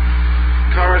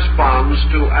corresponds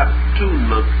to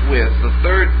attunement with the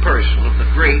third person of the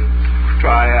great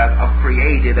triad of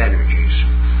creative energies.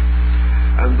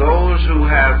 And those who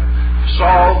have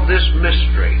solved this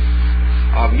mystery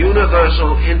of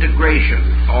universal integration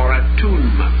or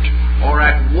attunement or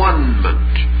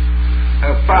at-one-ment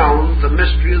have found the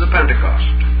mystery of the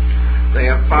Pentecost. They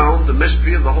have found the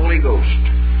mystery of the Holy Ghost,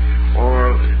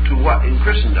 or to what in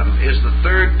Christendom is the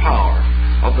third power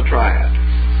of the triad.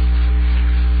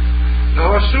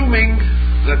 Now, assuming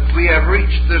that we have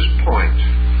reached this point,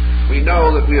 we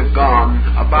know that we have gone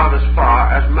about as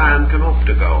far as man can hope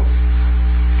to go,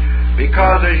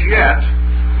 because as yet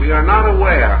we are not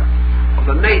aware of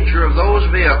the nature of those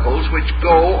vehicles which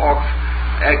go or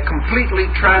completely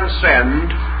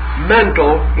transcend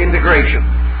mental integration.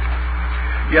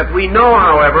 Yet we know,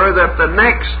 however, that the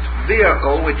next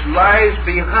vehicle which lies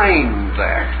behind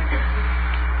that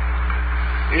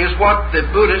is what the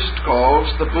Buddhist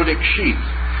calls the Buddhic sheath.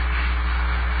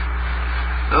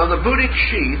 Now, the Buddhic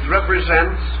sheath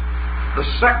represents the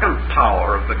second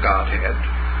power of the Godhead,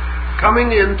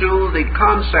 coming into the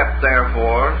concept,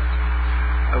 therefore,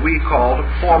 we call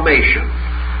formation,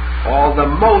 or the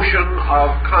motion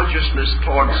of consciousness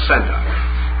towards center.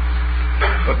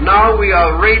 But now we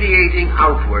are radiating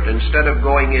outward instead of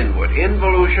going inward.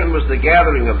 Involution was the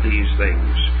gathering of these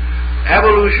things.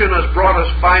 Evolution has brought us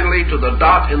finally to the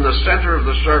dot in the center of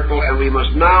the circle, and we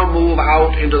must now move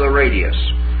out into the radius.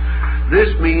 This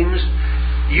means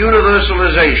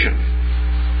universalization.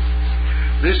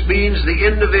 This means the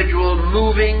individual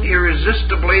moving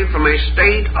irresistibly from a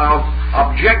state of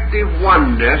objective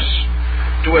oneness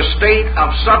to a state of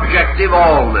subjective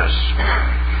allness.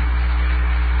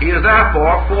 He is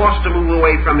therefore forced to move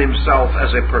away from himself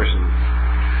as a person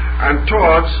and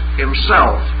towards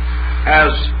himself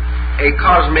as a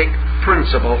cosmic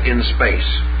principle in space.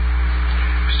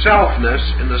 Selfness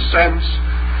in the sense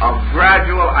of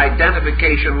gradual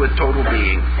identification with total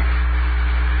being.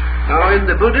 Now, in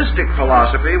the Buddhistic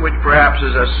philosophy, which perhaps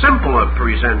is a simpler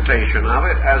presentation of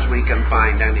it as we can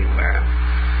find anywhere,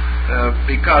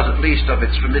 because at least of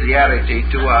its familiarity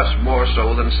to us more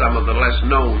so than some of the less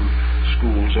known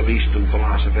schools of Eastern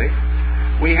philosophy.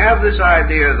 We have this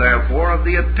idea, therefore, of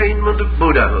the attainment of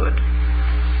Buddhahood.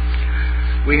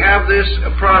 We have this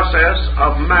process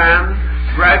of man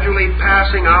gradually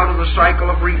passing out of the cycle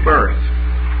of rebirth,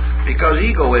 because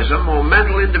egoism or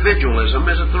mental individualism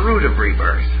is at the root of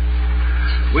rebirth.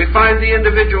 We find the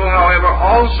individual, however,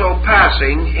 also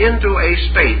passing into a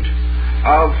state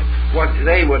of what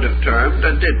they would have termed,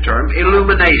 and did term,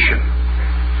 illumination.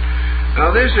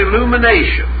 Now this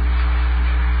illumination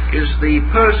is the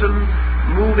person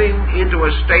moving into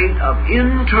a state of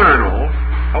internal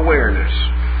awareness,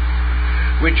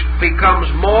 which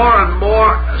becomes more and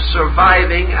more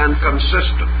surviving and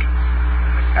consistent,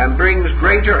 and brings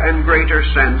greater and greater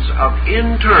sense of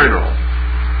internal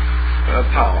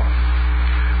power.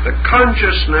 The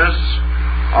consciousness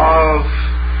of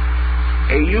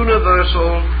a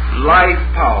universal life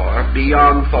power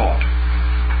beyond thought.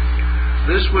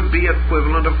 This would be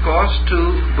equivalent, of course, to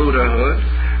Buddhahood,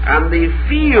 and the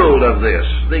field of this,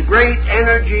 the great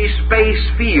energy space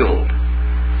field,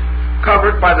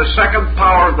 covered by the second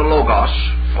power of the Logos,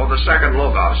 or the second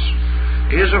Logos,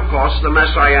 is, of course, the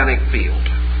Messianic field.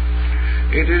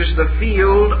 It is the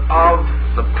field of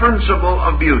the principle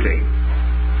of beauty.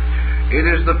 It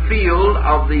is the field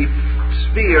of the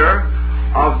sphere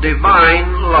of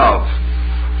divine love.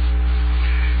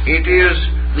 It is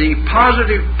the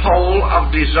positive pole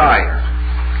of desire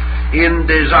in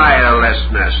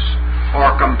desirelessness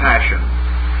or compassion.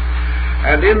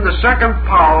 And in the second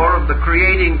power of the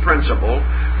creating principle,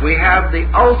 we have the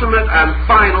ultimate and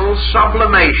final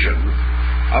sublimation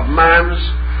of man's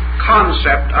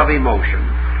concept of emotion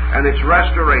and its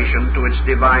restoration to its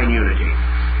divine unity.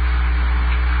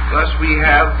 Thus we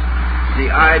have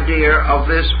the idea of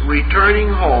this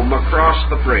returning home across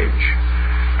the bridge,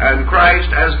 and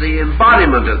Christ as the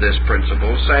embodiment of this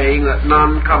principle, saying that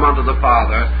none come unto the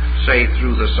Father save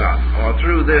through the Son, or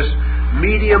through this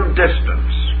medium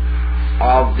distance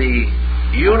of the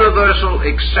universal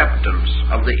acceptance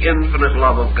of the infinite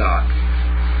love of God.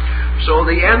 So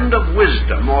the end of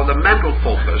wisdom, or the mental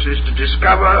focus, is to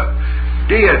discover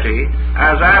deity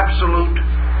as absolute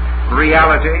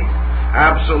reality,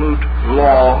 absolute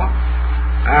law,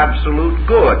 absolute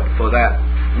good, for that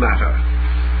matter,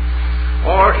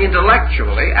 or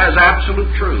intellectually as absolute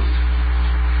truth.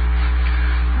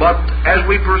 But as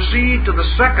we proceed to the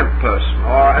second person,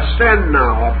 or ascend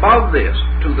now above this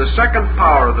to the second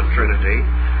power of the Trinity,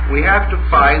 we have to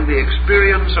find the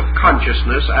experience of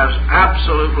consciousness as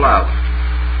absolute love,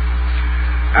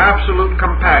 absolute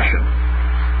compassion,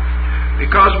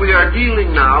 because we are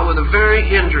dealing now with a very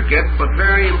intricate but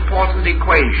very important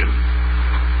equation.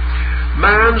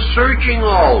 Man, searching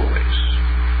always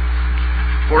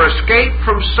for escape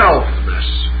from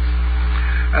selfness,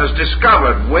 has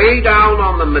discovered way down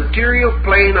on the material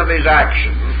plane of his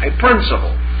action a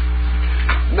principle,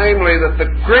 namely that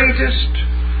the greatest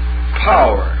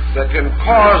power that can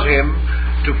cause him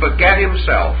to forget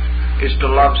himself is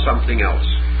to love something else.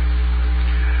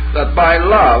 That by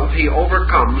love he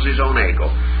overcomes his own ego.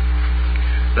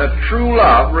 That true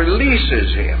love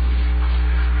releases him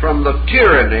from the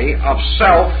tyranny of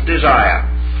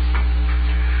self-desire.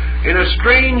 In a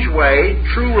strange way,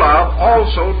 true love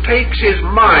also takes his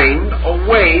mind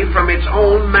away from its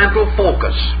own mental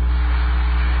focus.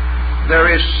 There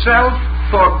is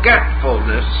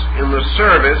self-forgetfulness in the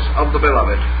service of the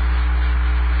beloved.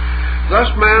 Thus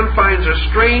man finds a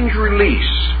strange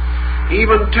release,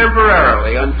 even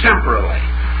temporarily and temporally,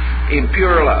 in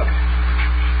pure love.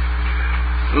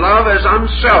 Love as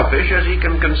unselfish as he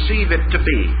can conceive it to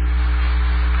be.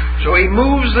 So he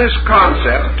moves this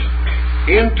concept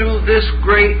into this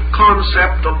great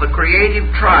concept of the creative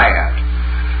triad,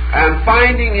 and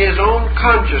finding his own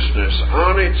consciousness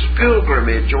on its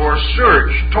pilgrimage or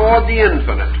search toward the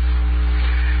infinite,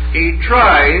 he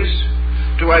tries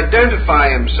to identify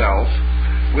himself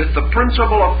with the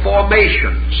principle of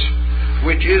formations,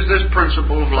 which is this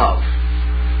principle of love.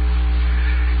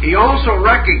 He also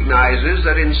recognizes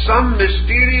that in some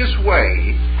mysterious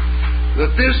way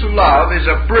that this love is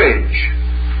a bridge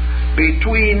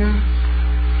between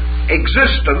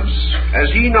existence as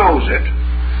he knows it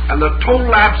and the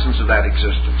total absence of that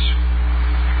existence.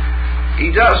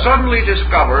 He suddenly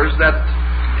discovers that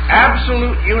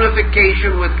absolute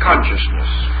unification with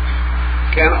consciousness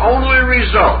can only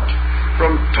result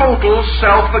from total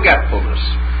self-forgetfulness.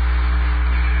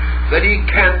 That he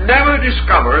can never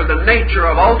discover the nature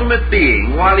of ultimate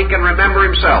being while he can remember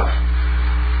himself.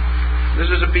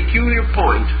 This is a peculiar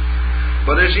point,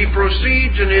 but as he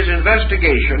proceeds in his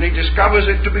investigation, he discovers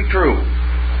it to be true.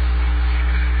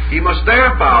 He must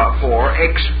therefore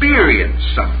experience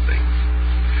something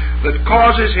that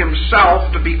causes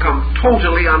himself to become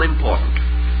totally unimportant.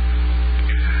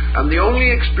 And the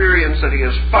only experience that he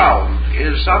has found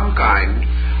is some kind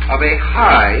of a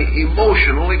high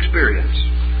emotional experience.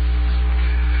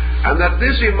 And that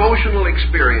this emotional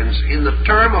experience, in the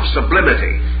term of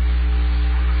sublimity,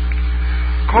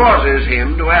 causes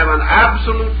him to have an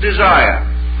absolute desire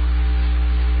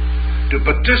to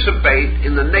participate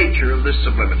in the nature of this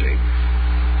sublimity.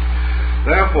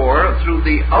 Therefore, through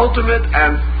the ultimate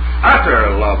and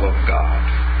utter love of God,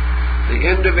 the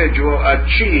individual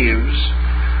achieves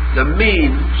the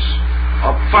means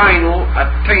of final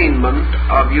attainment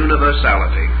of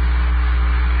universality.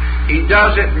 He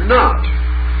does it not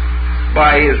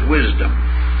by his wisdom,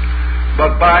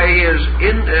 but by his,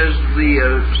 as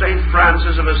St.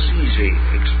 Francis of Assisi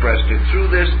expressed it,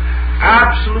 through this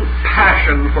absolute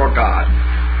passion for God.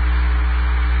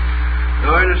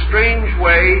 Now, in a strange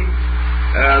way,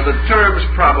 the terms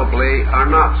probably are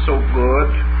not so good.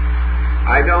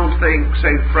 I don't think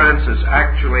St. Francis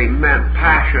actually meant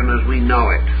passion as we know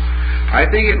it. I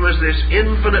think it was this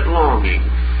infinite longing,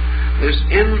 this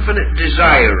infinite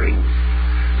desiring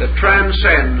that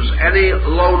transcends any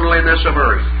loneliness of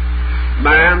earth.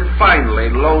 Man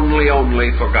finally lonely only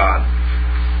for God,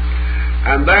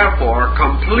 and therefore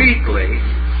completely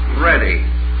ready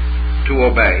to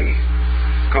obey,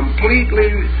 completely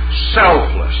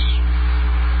selfless,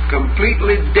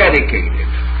 completely dedicated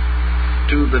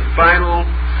to the final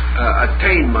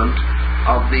attainment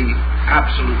of the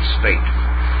absolute state,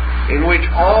 in which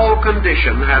all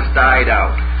condition has died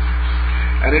out.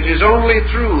 And it is only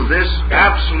through this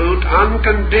absolute,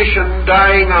 unconditioned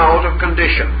dying out of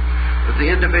condition that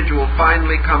the individual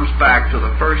finally comes back to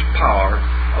the first power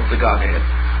of the Godhead,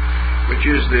 which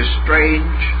is this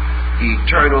strange,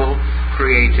 eternal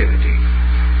creativity.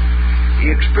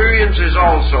 He experiences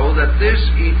also that this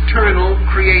eternal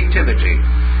creativity,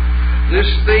 this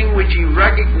thing which he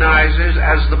recognizes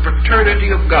as the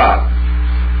paternity of God,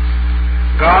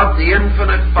 God the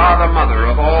infinite Father-Mother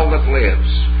of all that lives,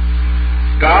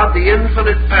 God the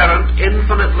infinite parent,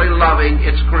 infinitely loving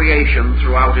its creation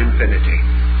throughout infinity.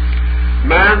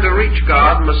 Man, to reach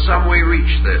God, must some way reach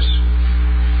this,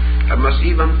 and must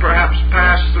even perhaps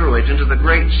pass through it into the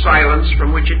great silence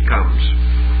from which it comes.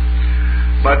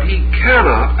 But he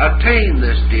cannot attain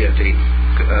this deity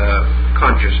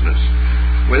consciousness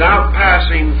without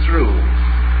passing through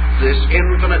this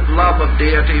infinite love of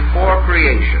deity for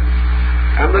creation,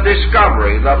 and the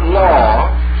discovery that law,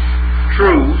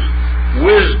 truth,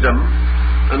 wisdom,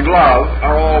 and love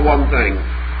are all one thing.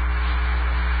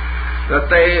 That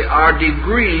they are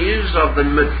degrees of the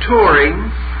maturing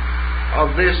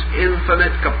of this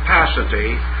infinite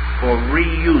capacity for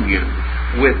reunion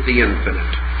with the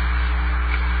infinite.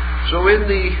 So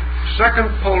in the second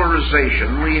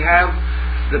polarization, we have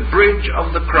the bridge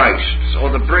of the Christs, or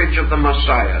the bridge of the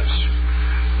Messiahs,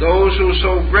 those who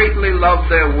so greatly loved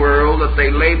their world that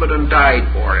they labored and died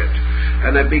for it,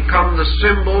 and have become the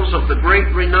symbols of the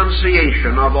great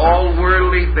renunciation of all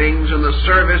worldly things in the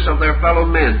service of their fellow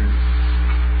men.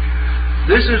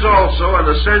 This is also an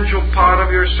essential part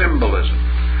of your symbolism,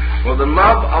 for the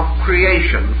love of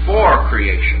creation, for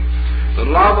creation, the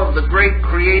love of the great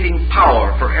creating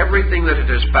power for everything that it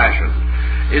has fashioned,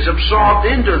 is absorbed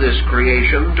into this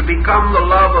creation to become the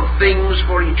love of things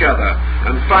for each other,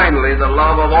 and finally the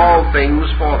love of all things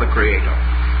for the Creator.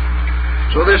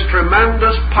 So this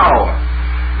tremendous power,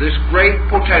 this great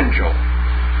potential,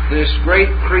 this great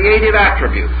creative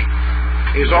attribute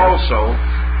is also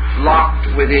locked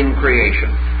within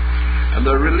creation. And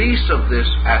the release of this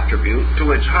attribute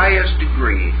to its highest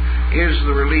degree is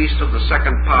the release of the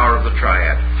second power of the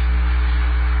triad.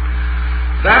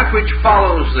 That which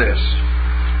follows this,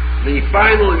 the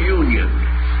final union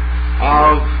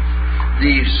of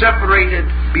the separated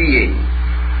being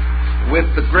with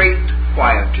the great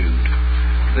quietude,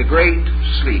 the great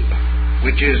sleep,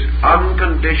 which is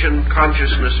unconditioned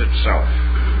consciousness itself,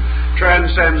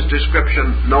 transcends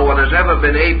description. No one has ever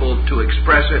been able to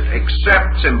express it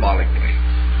except symbolically,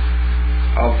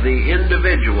 of the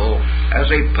individual as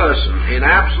a person in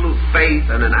absolute faith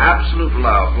and in absolute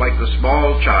love, like the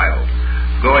small child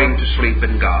going to sleep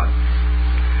in God.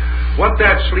 What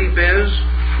that sleep is,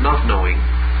 not knowing,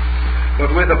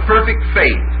 but with a perfect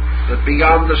faith that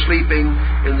beyond the sleeping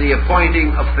in the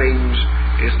appointing of things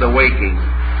is the waking,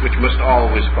 which must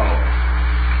always follow.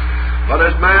 But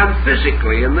as man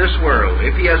physically in this world,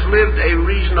 if he has lived a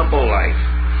reasonable life,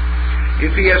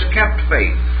 if he has kept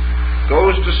faith,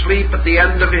 goes to sleep at the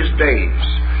end of his days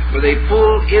with a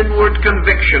full inward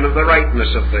conviction of the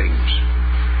rightness of things,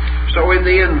 so in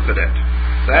the infinite,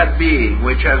 that being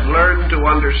which has learned to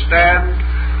understand,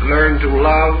 learned to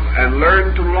love, and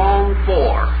learned to long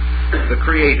for the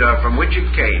Creator from which it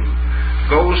came,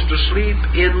 goes to sleep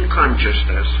in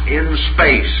consciousness, in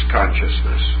space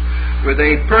consciousness, with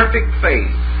a perfect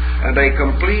faith and a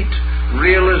complete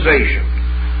realization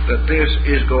that this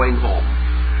is going home,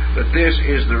 that this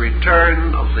is the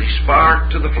return of the spark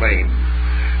to the flame,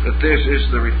 that this is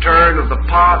the return of the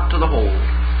pot to the whole,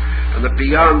 and that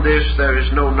beyond this there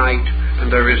is no night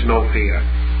and there is no fear.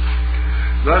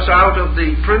 Thus, out of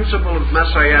the principle of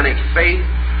messianic faith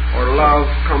or love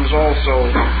comes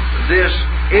also this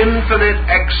infinite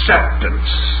acceptance.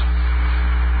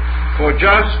 For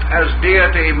just as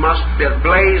deity must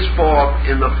blaze forth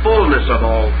in the fullness of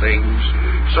all things,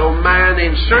 so man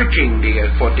in searching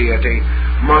for deity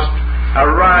must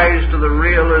arise to the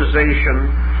realization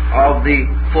of the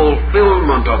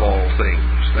fulfillment of all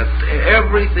things, that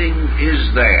everything is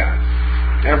there.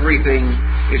 Everything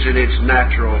is in its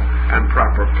natural and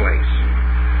proper place.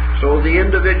 So the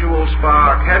individual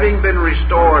spark, having been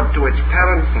restored to its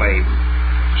parent flame,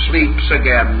 sleeps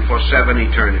again for 7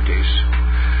 eternities.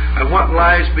 And what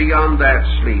lies beyond that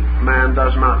sleep, man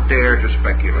does not dare to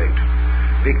speculate,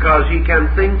 because he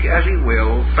can think as he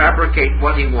will, fabricate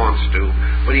what he wants to,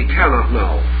 but he cannot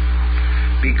know,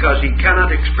 because he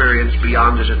cannot experience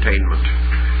beyond his attainment.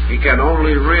 He can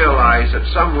only realize that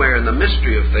somewhere in the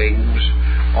mystery of things,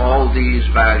 all these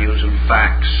values and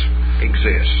facts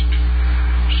exist.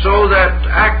 So that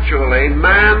actually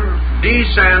man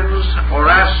descends or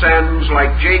ascends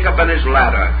like Jacob and his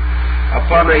ladder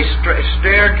upon a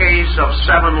staircase of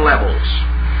 7 levels.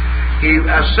 He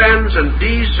ascends and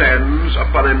descends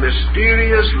upon a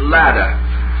mysterious ladder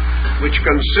which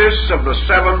consists of the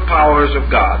 7 powers of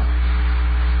God.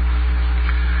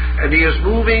 And he is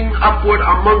moving upward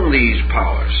among these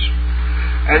powers.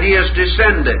 And he has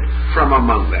descended from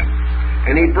among them.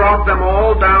 And he brought them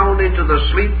all down into the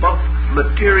sleep of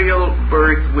material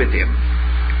birth with him.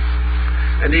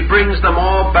 And he brings them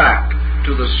all back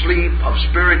to the sleep of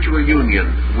spiritual union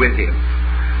with him.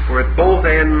 For at both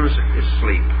ends is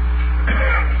sleep.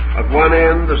 At one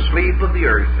end the sleep of the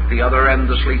earth, at the other end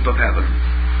the sleep of heaven.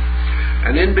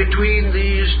 And in between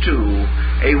these two,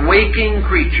 a waking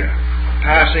creature,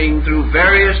 passing through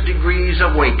various degrees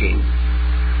of waking,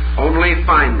 only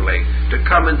finally to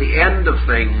come in the end of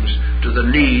things to the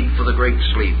need for the great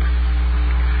sleep.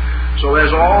 So as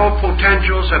all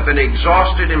potentials have been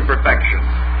exhausted in perfection,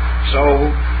 so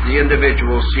the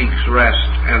individual seeks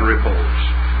rest and repose.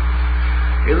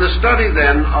 In the study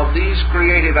then of these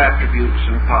creative attributes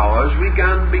and powers, we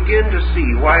can begin to see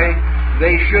why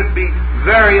they should be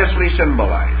variously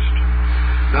symbolized.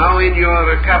 Now in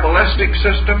your Kabbalistic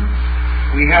system,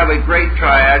 we have a great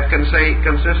triad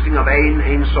consisting of Ein,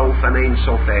 Ein Sof, and Ein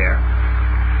Sofer.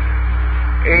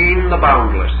 Ein, the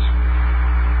boundless.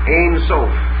 Ein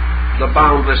Sof, the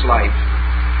boundless life.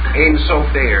 Ein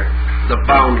Sofer, the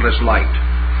boundless light.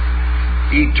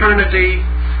 Eternity,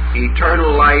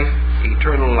 eternal life,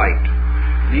 eternal light.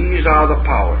 These are the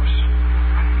powers.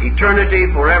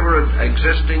 Eternity, forever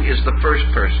existing, is the first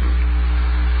person,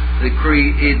 the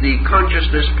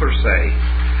consciousness per se.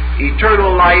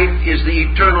 Eternal life is the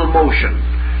eternal motion,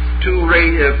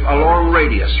 a long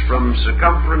radius from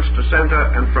circumference to center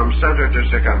and from center to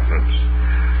circumference.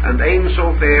 And Ein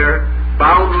Sofer,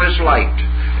 boundless light,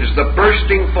 is the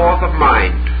bursting forth of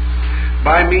mind,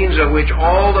 by means of which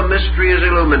all the mystery is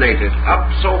illuminated, up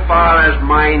so far as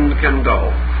mind can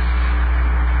go.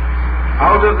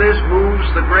 Out of this moves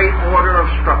the great order of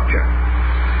structure,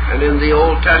 and in the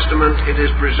Old Testament it is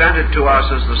presented to us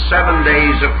as the 7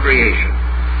 days of creation.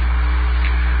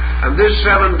 And this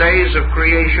 7 days of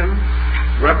creation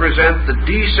represent the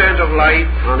descent of life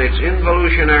on its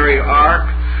involutionary arc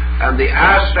and the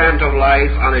ascent of life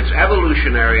on its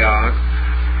evolutionary arc,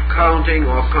 counting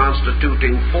or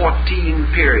constituting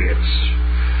 14 periods,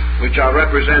 which are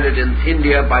represented in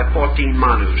India by 14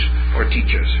 manus, or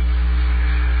teachers.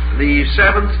 The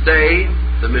 7th day,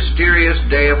 the mysterious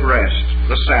day of rest,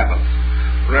 the Sabbath,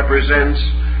 represents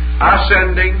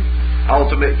ascending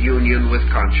ultimate union with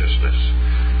consciousness,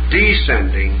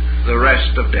 descending the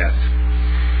rest of death.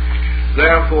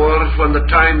 Therefore, when the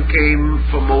time came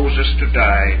for Moses to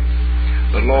die,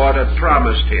 the Lord had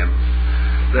promised him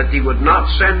that he would not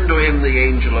send to him the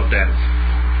angel of death.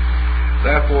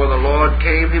 Therefore the Lord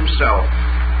came himself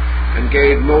and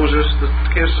gave Moses the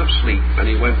kiss of sleep, and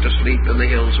he went to sleep in the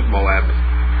hills of Moab.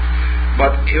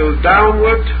 But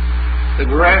downward, the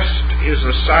rest is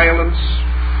the silence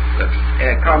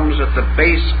that comes at the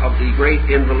base of the great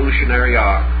involutionary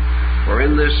arc. For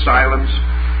in this silence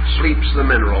sleeps the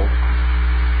mineral,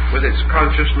 with its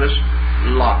consciousness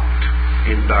locked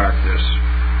in darkness.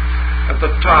 At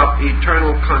the top,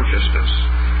 eternal consciousness,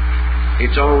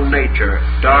 its own nature,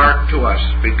 dark to us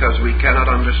because we cannot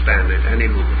understand it, and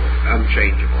immovable,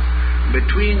 unchangeable.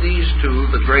 Between these two,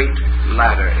 the great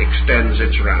ladder extends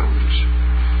its rounds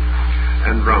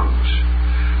and rungs.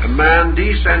 A man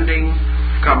descending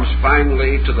comes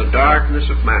finally to the darkness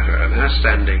of matter, and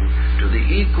ascending to the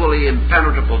equally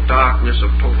impenetrable darkness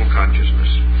of total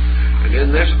consciousness. And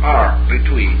in this arc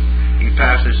between, he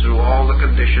passes through all the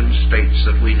conditioned states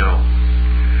that we know.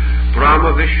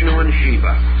 Brahma, Vishnu, and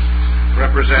Shiva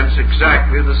represents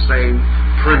exactly the same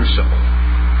principle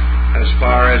as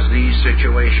far as these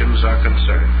situations are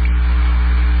concerned.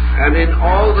 And in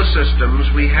all the systems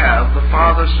we have the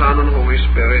Father, Son, and Holy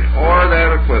Spirit, or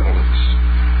their equivalents,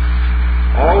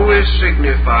 always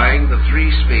signifying the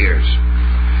three spheres,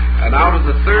 and out of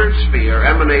the third sphere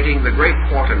emanating the great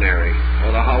quaternary,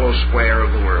 or the hollow square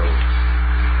of the world.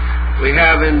 We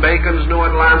have in Bacon's New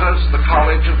Atlantis the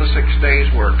college of the 6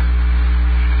 days' work,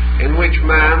 in which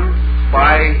man,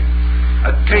 by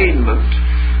attainment,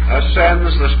 ascends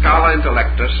the scala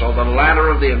intellectus, or the ladder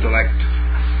of the intellect,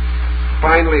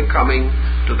 finally coming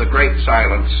to the great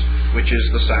silence, which is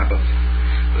the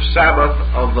Sabbath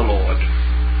of the Lord.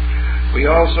 We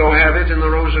also have it in the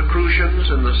Rosicrucians,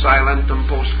 in the Silentem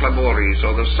Post Clamoris,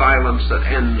 or the silence that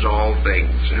ends all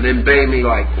things, and in Bami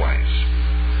likewise.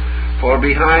 For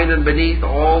behind and beneath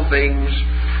all things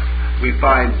we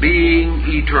find being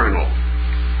eternal,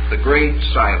 the great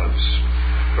silence,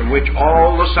 from which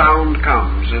all the sound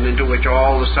comes, and into which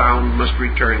all the sound must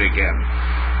return again.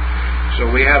 So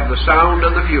we have the sound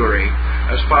and the fury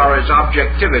as far as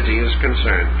objectivity is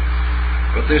concerned.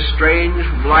 But this strange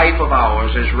life of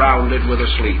ours is rounded with a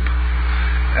sleep.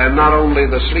 And not only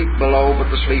the sleep below,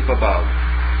 but the sleep above.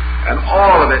 And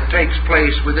all of it takes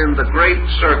place within the great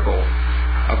circle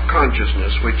of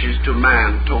consciousness, which is to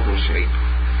man total sleep.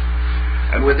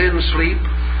 And within sleep,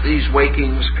 these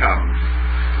wakings come.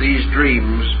 These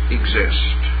dreams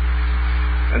exist.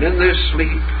 And in this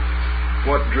sleep,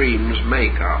 what dreams may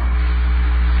come.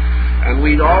 And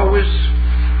we'd always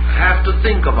have to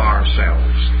think of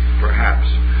ourselves, perhaps,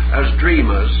 as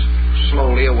dreamers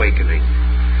slowly awakening.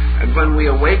 And when we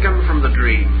awaken from the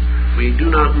dream, we do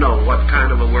not know what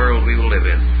kind of a world we will live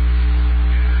in.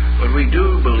 But we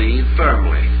do believe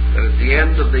firmly that at the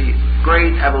end of the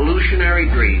great evolutionary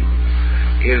dream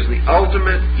is the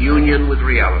ultimate union with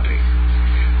reality,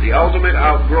 the ultimate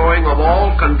outgrowing of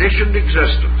all conditioned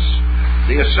existence,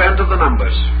 the ascent of the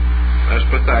numbers, as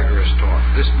Pythagoras taught,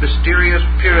 this mysterious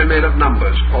pyramid of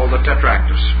numbers called the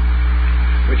tetractys,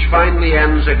 which finally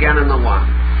ends again in the one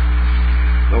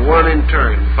in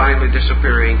turn finally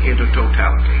disappearing into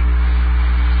totality.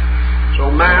 So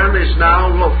man is now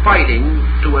fighting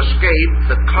to escape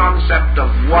the concept of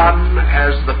one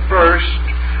as the first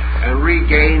and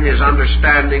regain his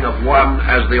understanding of one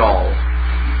as the all.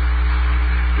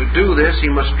 To do this, he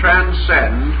must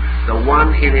transcend the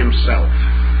one in himself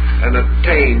and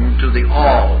attain to the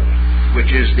all,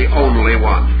 which is the only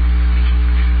one.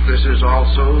 This is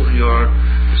also your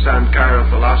Sankara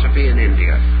philosophy in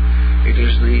India. It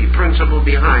is the principle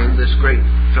behind this great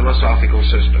philosophical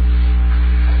system.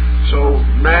 So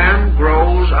man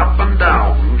grows up and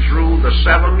down through the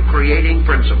 7 creating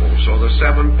principles, or the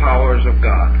 7 powers of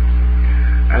God.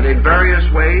 And in various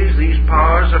ways these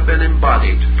powers have been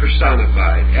embodied,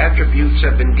 personified, attributes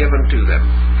have been given to them.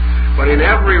 But in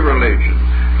every religion,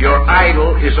 your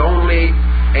idol is only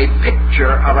a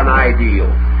picture of an ideal.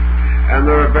 And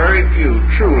there are very few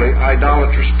truly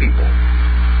idolatrous people.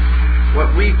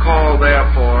 What we call,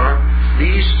 therefore,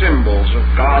 these symbols of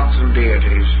gods and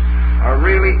deities are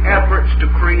really efforts to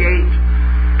create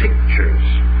pictures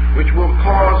which will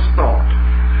cause thought,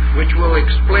 which will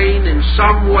explain in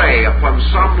some way, upon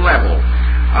some level,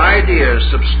 ideas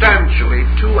substantially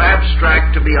too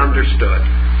abstract to be understood.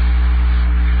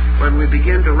 When we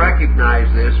begin to recognize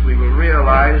this, we will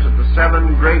realize that the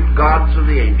 7 great gods of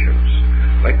the ancients,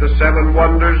 like the 7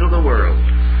 wonders of the world,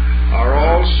 are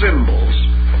all symbols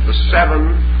of the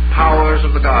 7 powers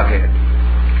of the Godhead.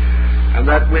 And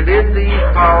that within these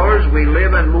powers we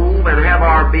live and move and have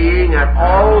our being at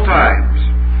all times.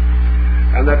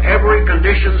 And that every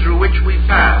condition through which we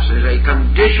pass is a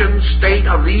conditioned state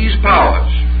of these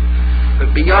powers.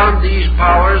 That beyond these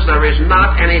powers there is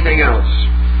not anything else.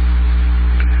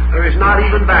 There is not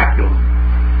even vacuum.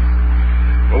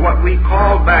 For what we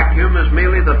call vacuum is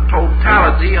merely the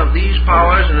totality of these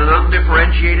powers in an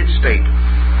undifferentiated state.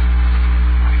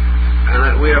 And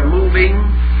that we are moving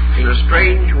in a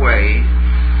strange way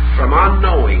from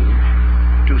unknowing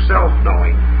to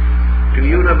self-knowing, to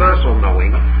universal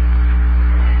knowing,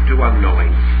 to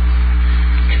unknowing.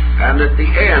 And at the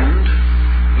end,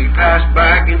 we pass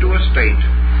back into a state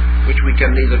which we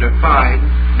can neither define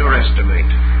nor estimate.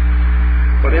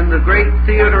 But in the great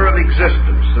theater of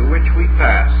existence through which we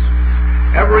pass,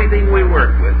 everything we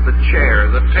work with, the chair,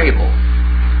 the table,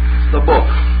 the book,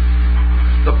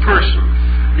 the person,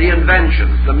 the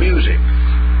invention, the music,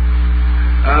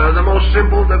 the most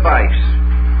simple device,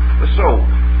 the soap,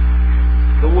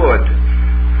 the wood,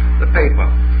 the paper,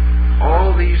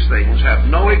 all these things have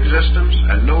no existence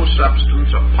and no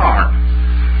substance apart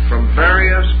from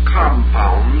various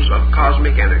compounds of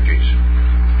cosmic energies.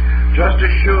 Just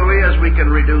as surely as we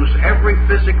can reduce every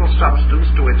physical substance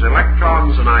to its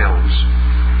electrons and ions,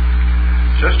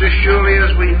 just as surely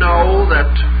as we know that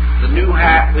the new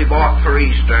hat we bought for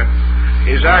Easter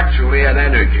is actually an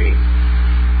energy,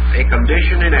 a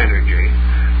condition in energy,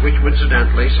 which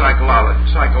incidentally,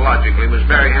 psychologically, was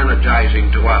very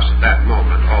energizing to us at that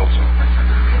moment also.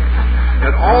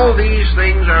 That all these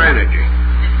things are energy.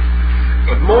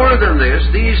 But more than this,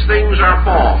 these things are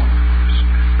forms.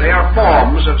 They are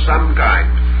forms of some kind.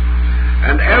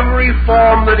 And every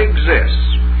form that exists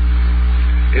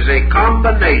is a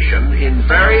combination in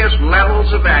various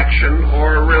levels of action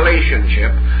or relationship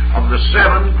of the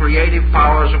 7 creative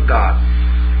powers of God.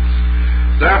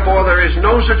 Therefore, there is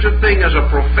no such a thing as a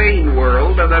profane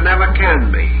world, and there never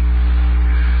can be.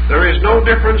 There is no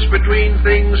difference between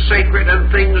things sacred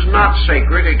and things not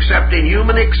sacred, except in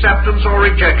human acceptance or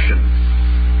rejection.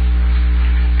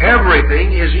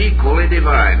 Everything is equally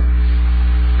divine,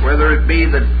 whether it be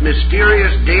the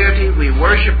mysterious deity we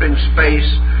worship in space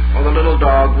or the little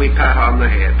dog we pat on the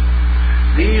head.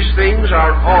 These things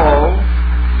are all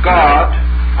God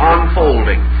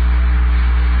unfolding.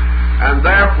 And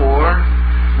therefore,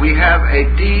 we have a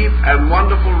deep and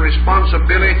wonderful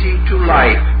responsibility to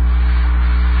life.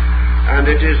 And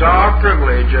it is our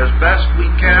privilege, as best we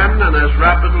can and as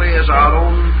rapidly as our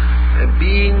own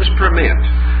beings permit,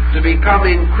 to become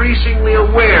increasingly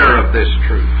aware of this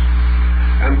truth.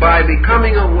 And by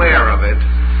becoming aware of it,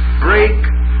 break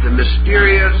the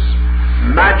mysterious,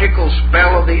 magical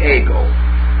spell of the ego,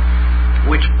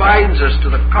 which binds us to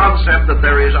the concept that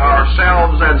there is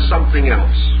ourselves and something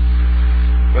else,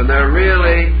 when there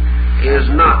really is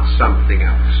not something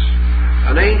else.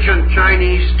 An ancient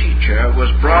Chinese teacher was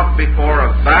brought before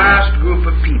a vast group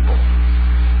of people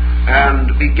and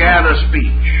began a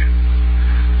speech.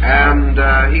 And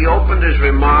he opened his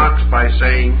remarks by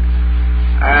saying,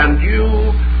 "And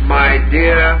you, my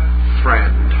dear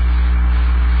friend."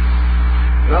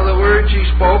 In other words, he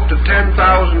spoke to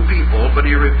 10,000 people, but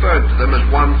he referred to them as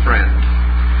one friend,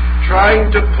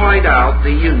 trying to point out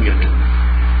the union in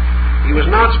them. He was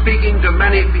not speaking to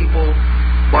many people,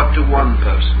 but to one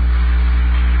person.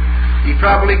 He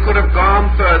probably could have gone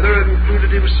further and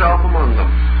included himself among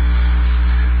them.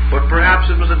 But perhaps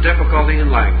it was a difficulty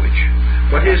in language.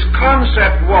 But his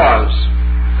concept was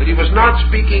that he was not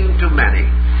speaking to many,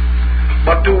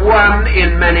 but to one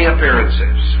in many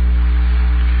appearances.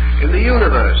 In the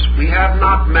universe, we have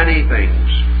not many things.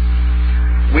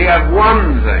 We have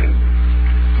one thing,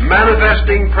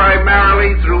 manifesting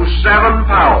primarily through 7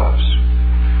 powers,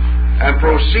 and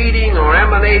proceeding or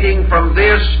emanating from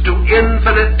this to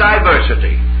infinite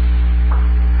diversity.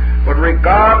 But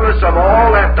regardless of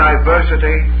all that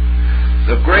diversity,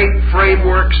 the great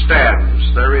framework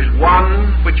stands. There is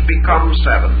one which becomes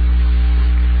 7.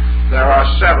 There are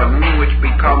 7 which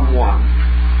become one.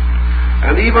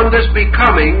 And even this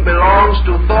becoming belongs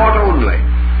to thought only,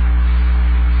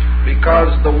 because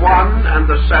the 1 and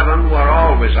the 7 were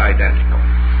always identical.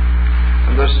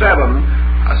 And the 7,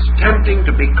 attempting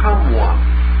to become one,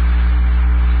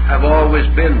 have always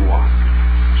been one,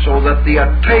 so that the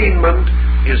attainment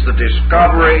is the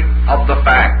discovery of the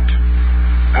fact,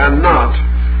 and not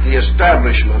the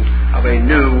establishment of a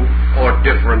new or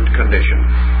different condition.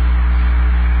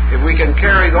 If we can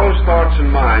carry those thoughts in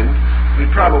mind, we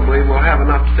probably will have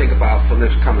enough to think about for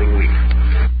this coming week.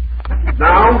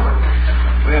 Now,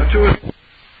 we have 2 or 3